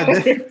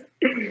that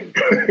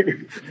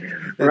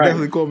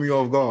definitely caught me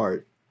off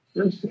guard.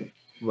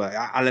 But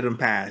I let him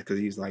pass because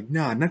he's like,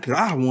 nah, not that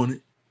I want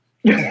it.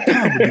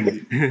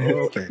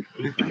 Okay.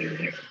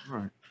 All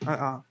right.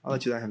 I'll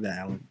let you have that,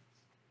 Alan.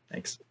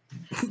 Thanks.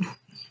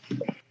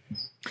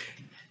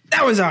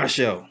 That was our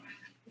show.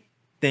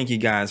 Thank you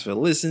guys for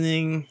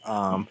listening.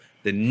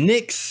 The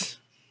Knicks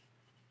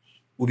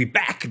will be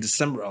back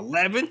December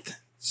 11th.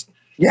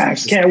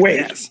 Yes, can't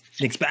wait. Yes.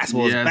 Knicks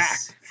basketball is back.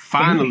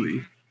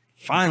 Finally.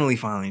 Finally.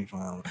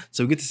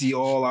 So we get to see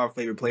all our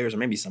favorite players, or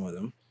maybe some of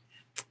them,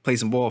 play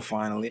some ball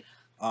finally.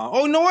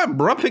 You know what?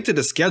 Bro picked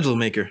the schedule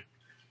maker.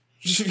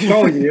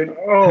 Oh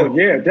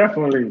yeah,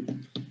 definitely.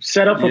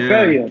 Set up for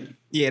failure.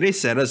 Yeah, they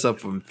set us up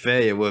for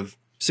failure with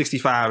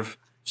 65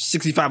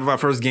 of our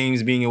first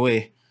games being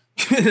away.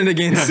 and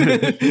against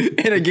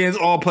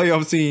all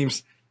playoff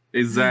teams.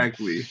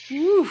 Exactly.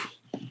 Woo.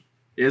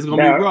 It's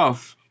gonna be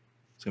rough.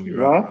 It's gonna be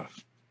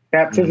rough.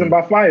 Baptism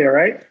by fire,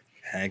 right?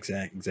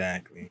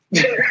 Exactly.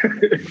 You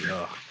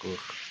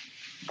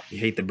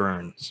hate the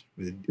burns.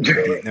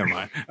 Never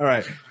mind. All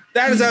right.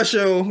 That is our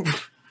show.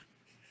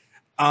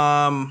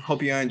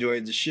 Hope you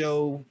enjoyed the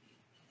show.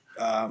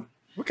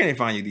 Where can they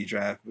find you,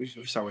 D-Trav? We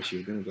start with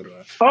you. Then we'll go to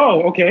us.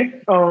 Oh,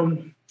 okay.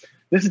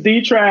 This is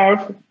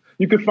D-Trav.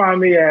 You can find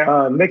me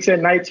at Knicks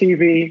at Night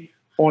TV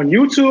on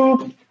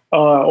YouTube,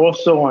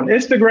 also on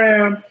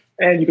Instagram,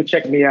 and you can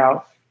check me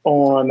out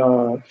on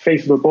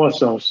Facebook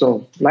also.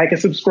 So like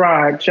and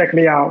subscribe, check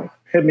me out,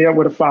 hit me up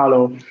with a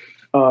follow.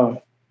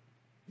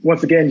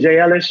 Once again, Jay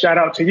Ellis, shout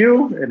out to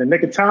you and the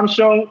Nick and Tom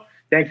Show.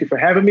 Thank you for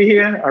having me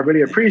here. I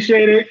really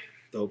appreciate it.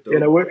 Dope. You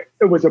know,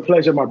 it was a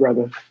pleasure, my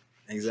brother.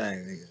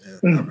 Exactly.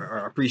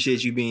 I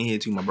appreciate you being here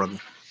too, my brother.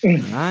 All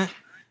right.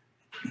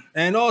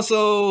 And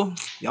also,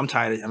 I'm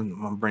tired.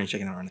 My brain's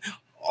checking out right now.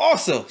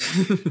 Also,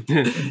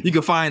 you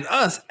can find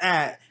us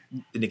at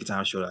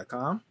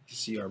TheKOTShow.com. You can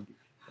see our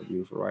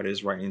beautiful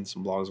writers writing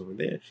some blogs over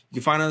there. You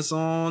can find us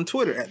on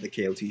Twitter at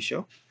TheKOTShow.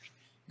 You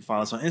can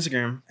find us on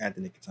Instagram at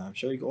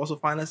TheKOTShow. You can also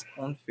find us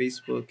on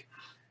Facebook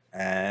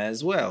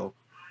as well.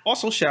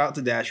 Also, shout out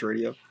to Dash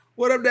Radio.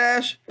 What up,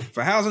 Dash?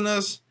 For housing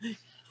us.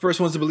 First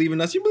ones to believe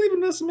in us. You believe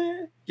in us,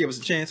 man. Give us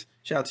a chance.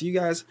 Shout out to you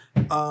guys.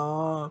 You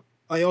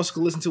also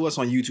can listen to us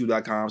on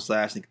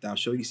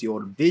youtube.com/TheKOTShow. You can see all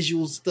the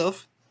visual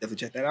stuff.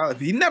 Definitely check that out.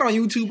 If you're not on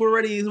YouTube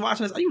already and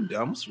watching us, are you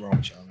dumb? What's wrong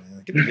with y'all,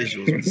 man? Get the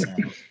visuals with the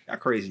sound. Y'all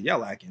crazy. Y'all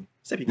lacking.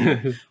 Step your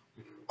game.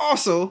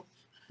 Also,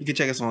 you can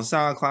check us on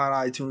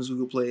SoundCloud, iTunes,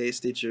 Google Play,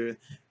 Stitcher,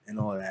 and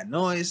all that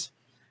noise.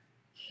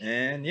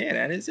 And yeah,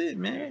 that is it,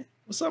 man.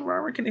 What's up,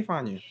 Robert? Where can they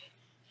find you?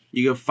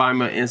 You can find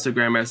me on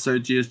Instagram at Sir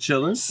G is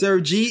Chillin'. Sir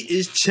G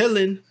is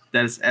chillin'.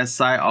 That is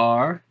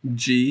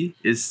SIRG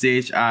is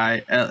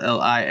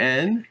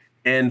CHILLIN.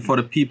 And for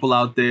the people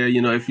out there,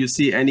 you know, if you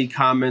see any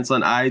comments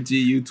on IG,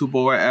 YouTube,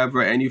 or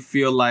wherever, and you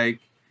feel like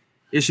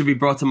it should be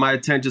brought to my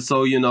attention,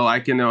 so I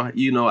can,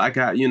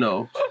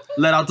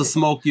 let out the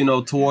smoke,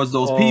 towards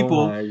those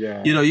people.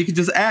 You can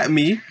just at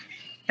me,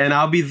 and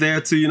I'll be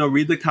there to,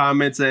 read the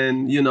comments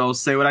and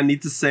say what I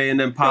need to say, and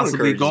then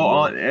possibly go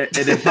on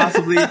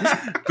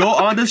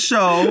the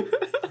show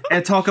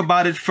and talk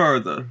about it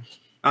further.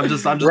 I'm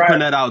just putting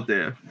that out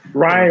there.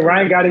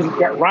 Ryan got his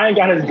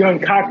gun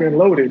cocked and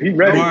loaded. He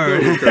ready.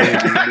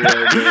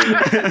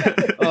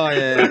 Oh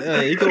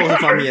yeah. You can also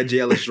find me at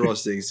JLS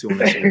Drawstings too on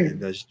Instagram.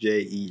 That's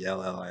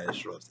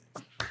JELLIS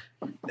Drawstings.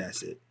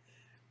 That's it.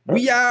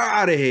 We are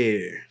out of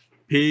here.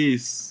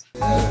 Peace.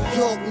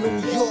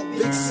 New York,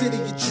 big city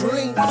of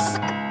dreams.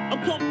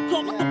 I'm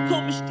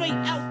coming straight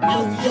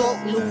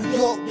out. New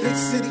York, big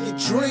city of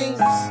dreams.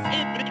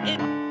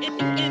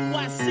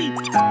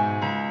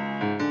 NYC.